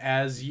system, but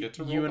as get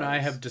to you roll and I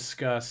dice. have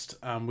discussed,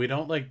 we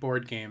don't like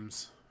board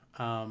games.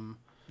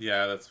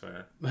 Yeah, that's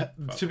fair.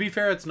 To be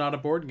fair, it's not a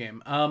board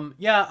game.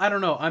 Yeah, I don't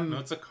know. No,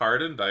 it's a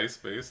card and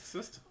dice-based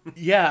system.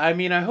 Yeah, I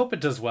mean, I hope it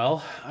does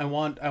well. I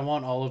want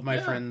all of my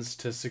Yeah. friends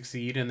to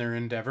succeed in their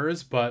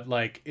endeavors, but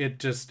like it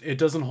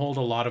doesn't hold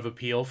a lot of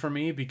appeal for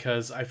me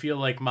because I feel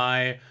like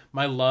my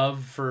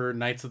love for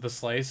Knights of the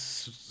Slice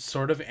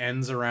sort of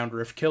ends around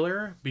Rift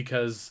Killer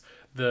because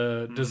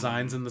the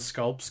designs and the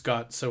sculpts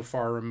got so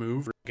far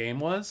removed from what the game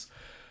was.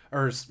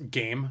 Or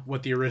game,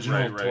 what the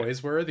original Right.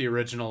 toys were, the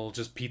original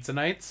just Pizza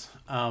Knights.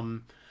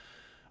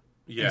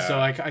 Yeah. So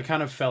I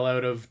kind of fell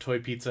out of Toy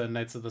Pizza and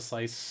Knights of the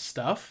Slice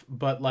stuff,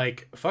 but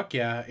like fuck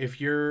yeah,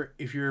 if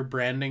your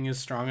branding is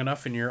strong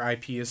enough and your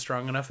IP is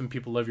strong enough and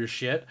people love your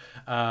shit,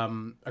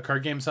 a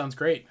card game sounds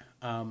great.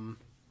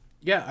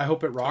 Yeah, I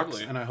hope it rocks,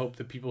 Totally. and I hope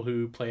the people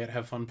who play it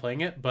have fun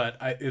playing it. But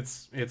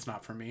it's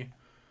not for me.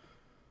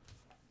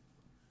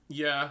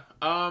 Yeah,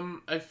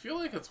 I feel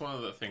like it's one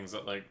of the things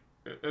that, like,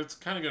 it's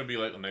kind of going to be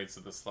like the Knights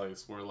of the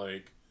Slice, where,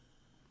 like,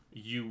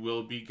 you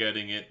will be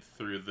getting it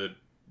through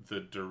the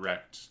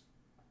direct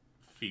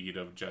feed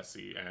of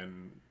Jesse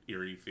and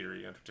Eerie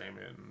Theory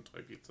Entertainment and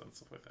Toy Pizza and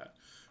stuff like that,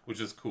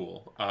 which is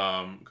cool.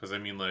 Because, I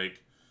mean,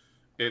 like,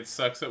 it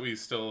sucks that we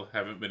still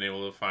haven't been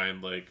able to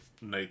find, like,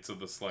 Knights of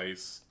the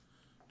Slice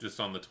just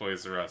on the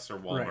Toys R Us or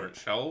Walmart Right.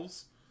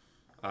 shelves.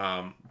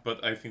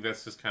 But I think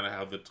that's just kind of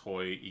how the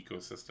toy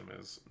ecosystem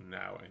is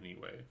now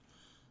anyway.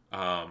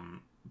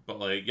 But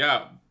like,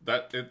 yeah,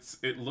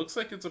 it looks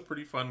like it's a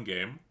pretty fun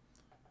game.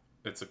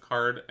 It's a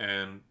card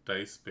and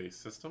dice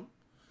based system,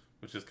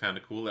 which is kind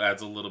of cool. It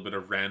adds a little bit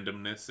of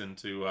randomness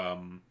into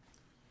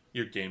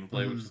your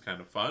gameplay, which is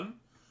kind of fun.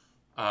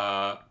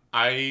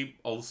 I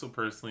also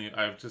personally,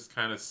 I've just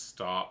kind of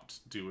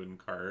stopped doing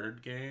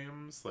card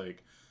games.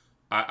 Like,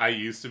 I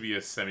used to be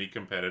a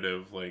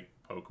semi-competitive, like,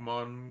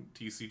 Pokemon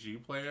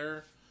TCG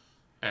player,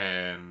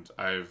 and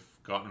I've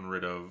gotten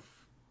rid of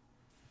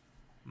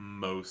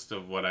most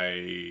of what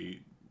I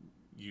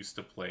used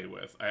to play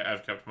with.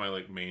 I've kept my,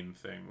 like, main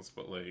things,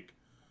 but, like,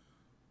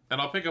 and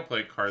I'll pick up,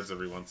 like, cards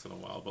every once in a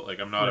while, but, like,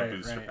 I'm not a Right,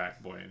 booster right.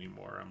 pack boy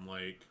anymore. I'm,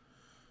 like,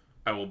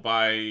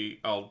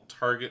 I'll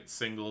target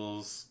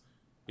singles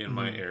in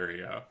my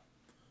area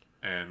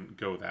and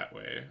go that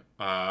way.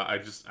 I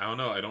don't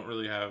know, I don't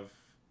really have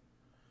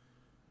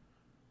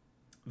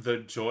the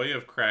joy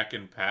of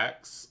cracking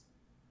packs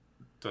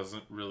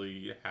doesn't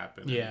really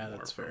happen Yeah, anymore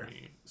that's for fair.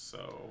 me.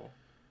 So,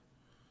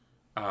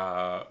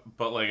 but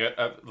like,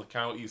 kind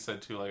of what you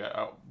said too. Like,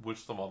 I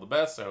wish them all the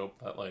best. I hope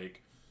that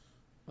like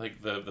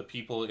the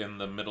people in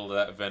the middle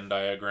of that Venn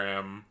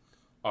diagram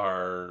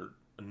are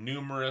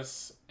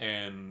numerous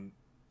and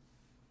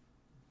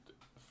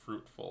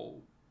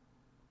fruitful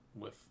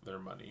with their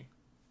money.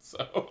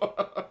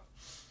 So,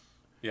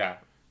 yeah,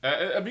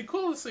 it'd be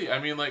cool to see. I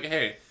mean, like,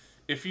 hey,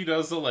 if he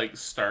does the like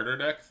starter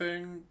deck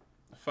thing,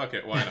 fuck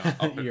it, why not?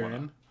 I'll pick You're one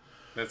in. up.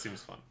 That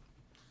seems fun.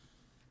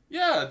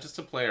 Yeah, just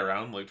to play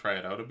around, like try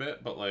it out a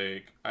bit, but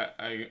like I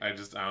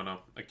don't know.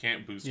 I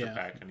can't booster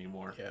pack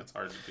anymore. Yeah. It's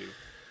hard to do.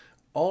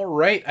 All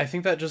right, I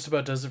think that just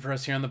about does it for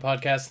us here on the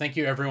podcast. Thank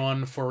you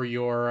everyone for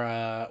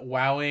your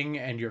wowing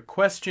and your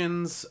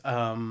questions.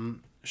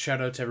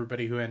 Shout out to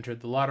everybody who entered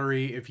the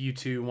lottery. If you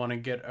two want to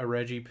get a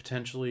Reggie,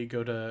 potentially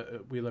go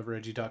to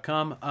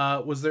welovereggie.com.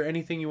 Was there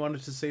anything you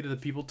wanted to say to the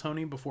people,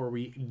 Tony, before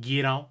we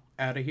get on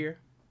out of here?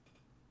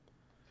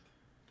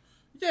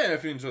 Yeah,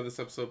 if you enjoyed this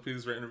episode,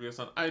 please rate and review us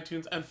on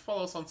iTunes and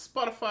follow us on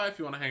Spotify if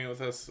you want to hang out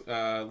with us.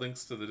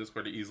 Links to the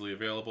Discord are easily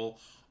available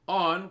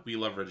on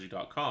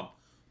welovereggie.com.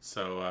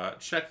 So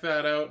check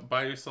that out,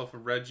 buy yourself a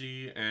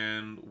Reggie,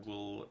 and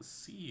we'll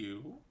see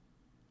you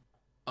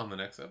on the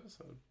next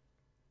episode.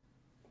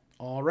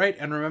 All right,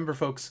 and remember,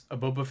 folks, a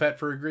Boba Fett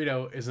for a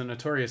Greedo is a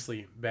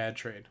notoriously bad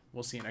trade.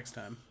 We'll see you next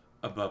time.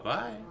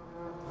 Bye-bye.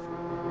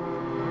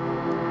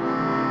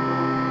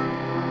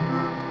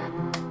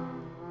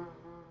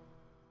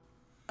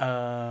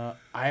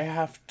 I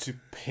have to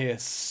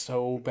piss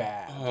so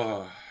bad.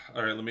 All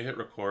right, let me hit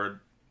record.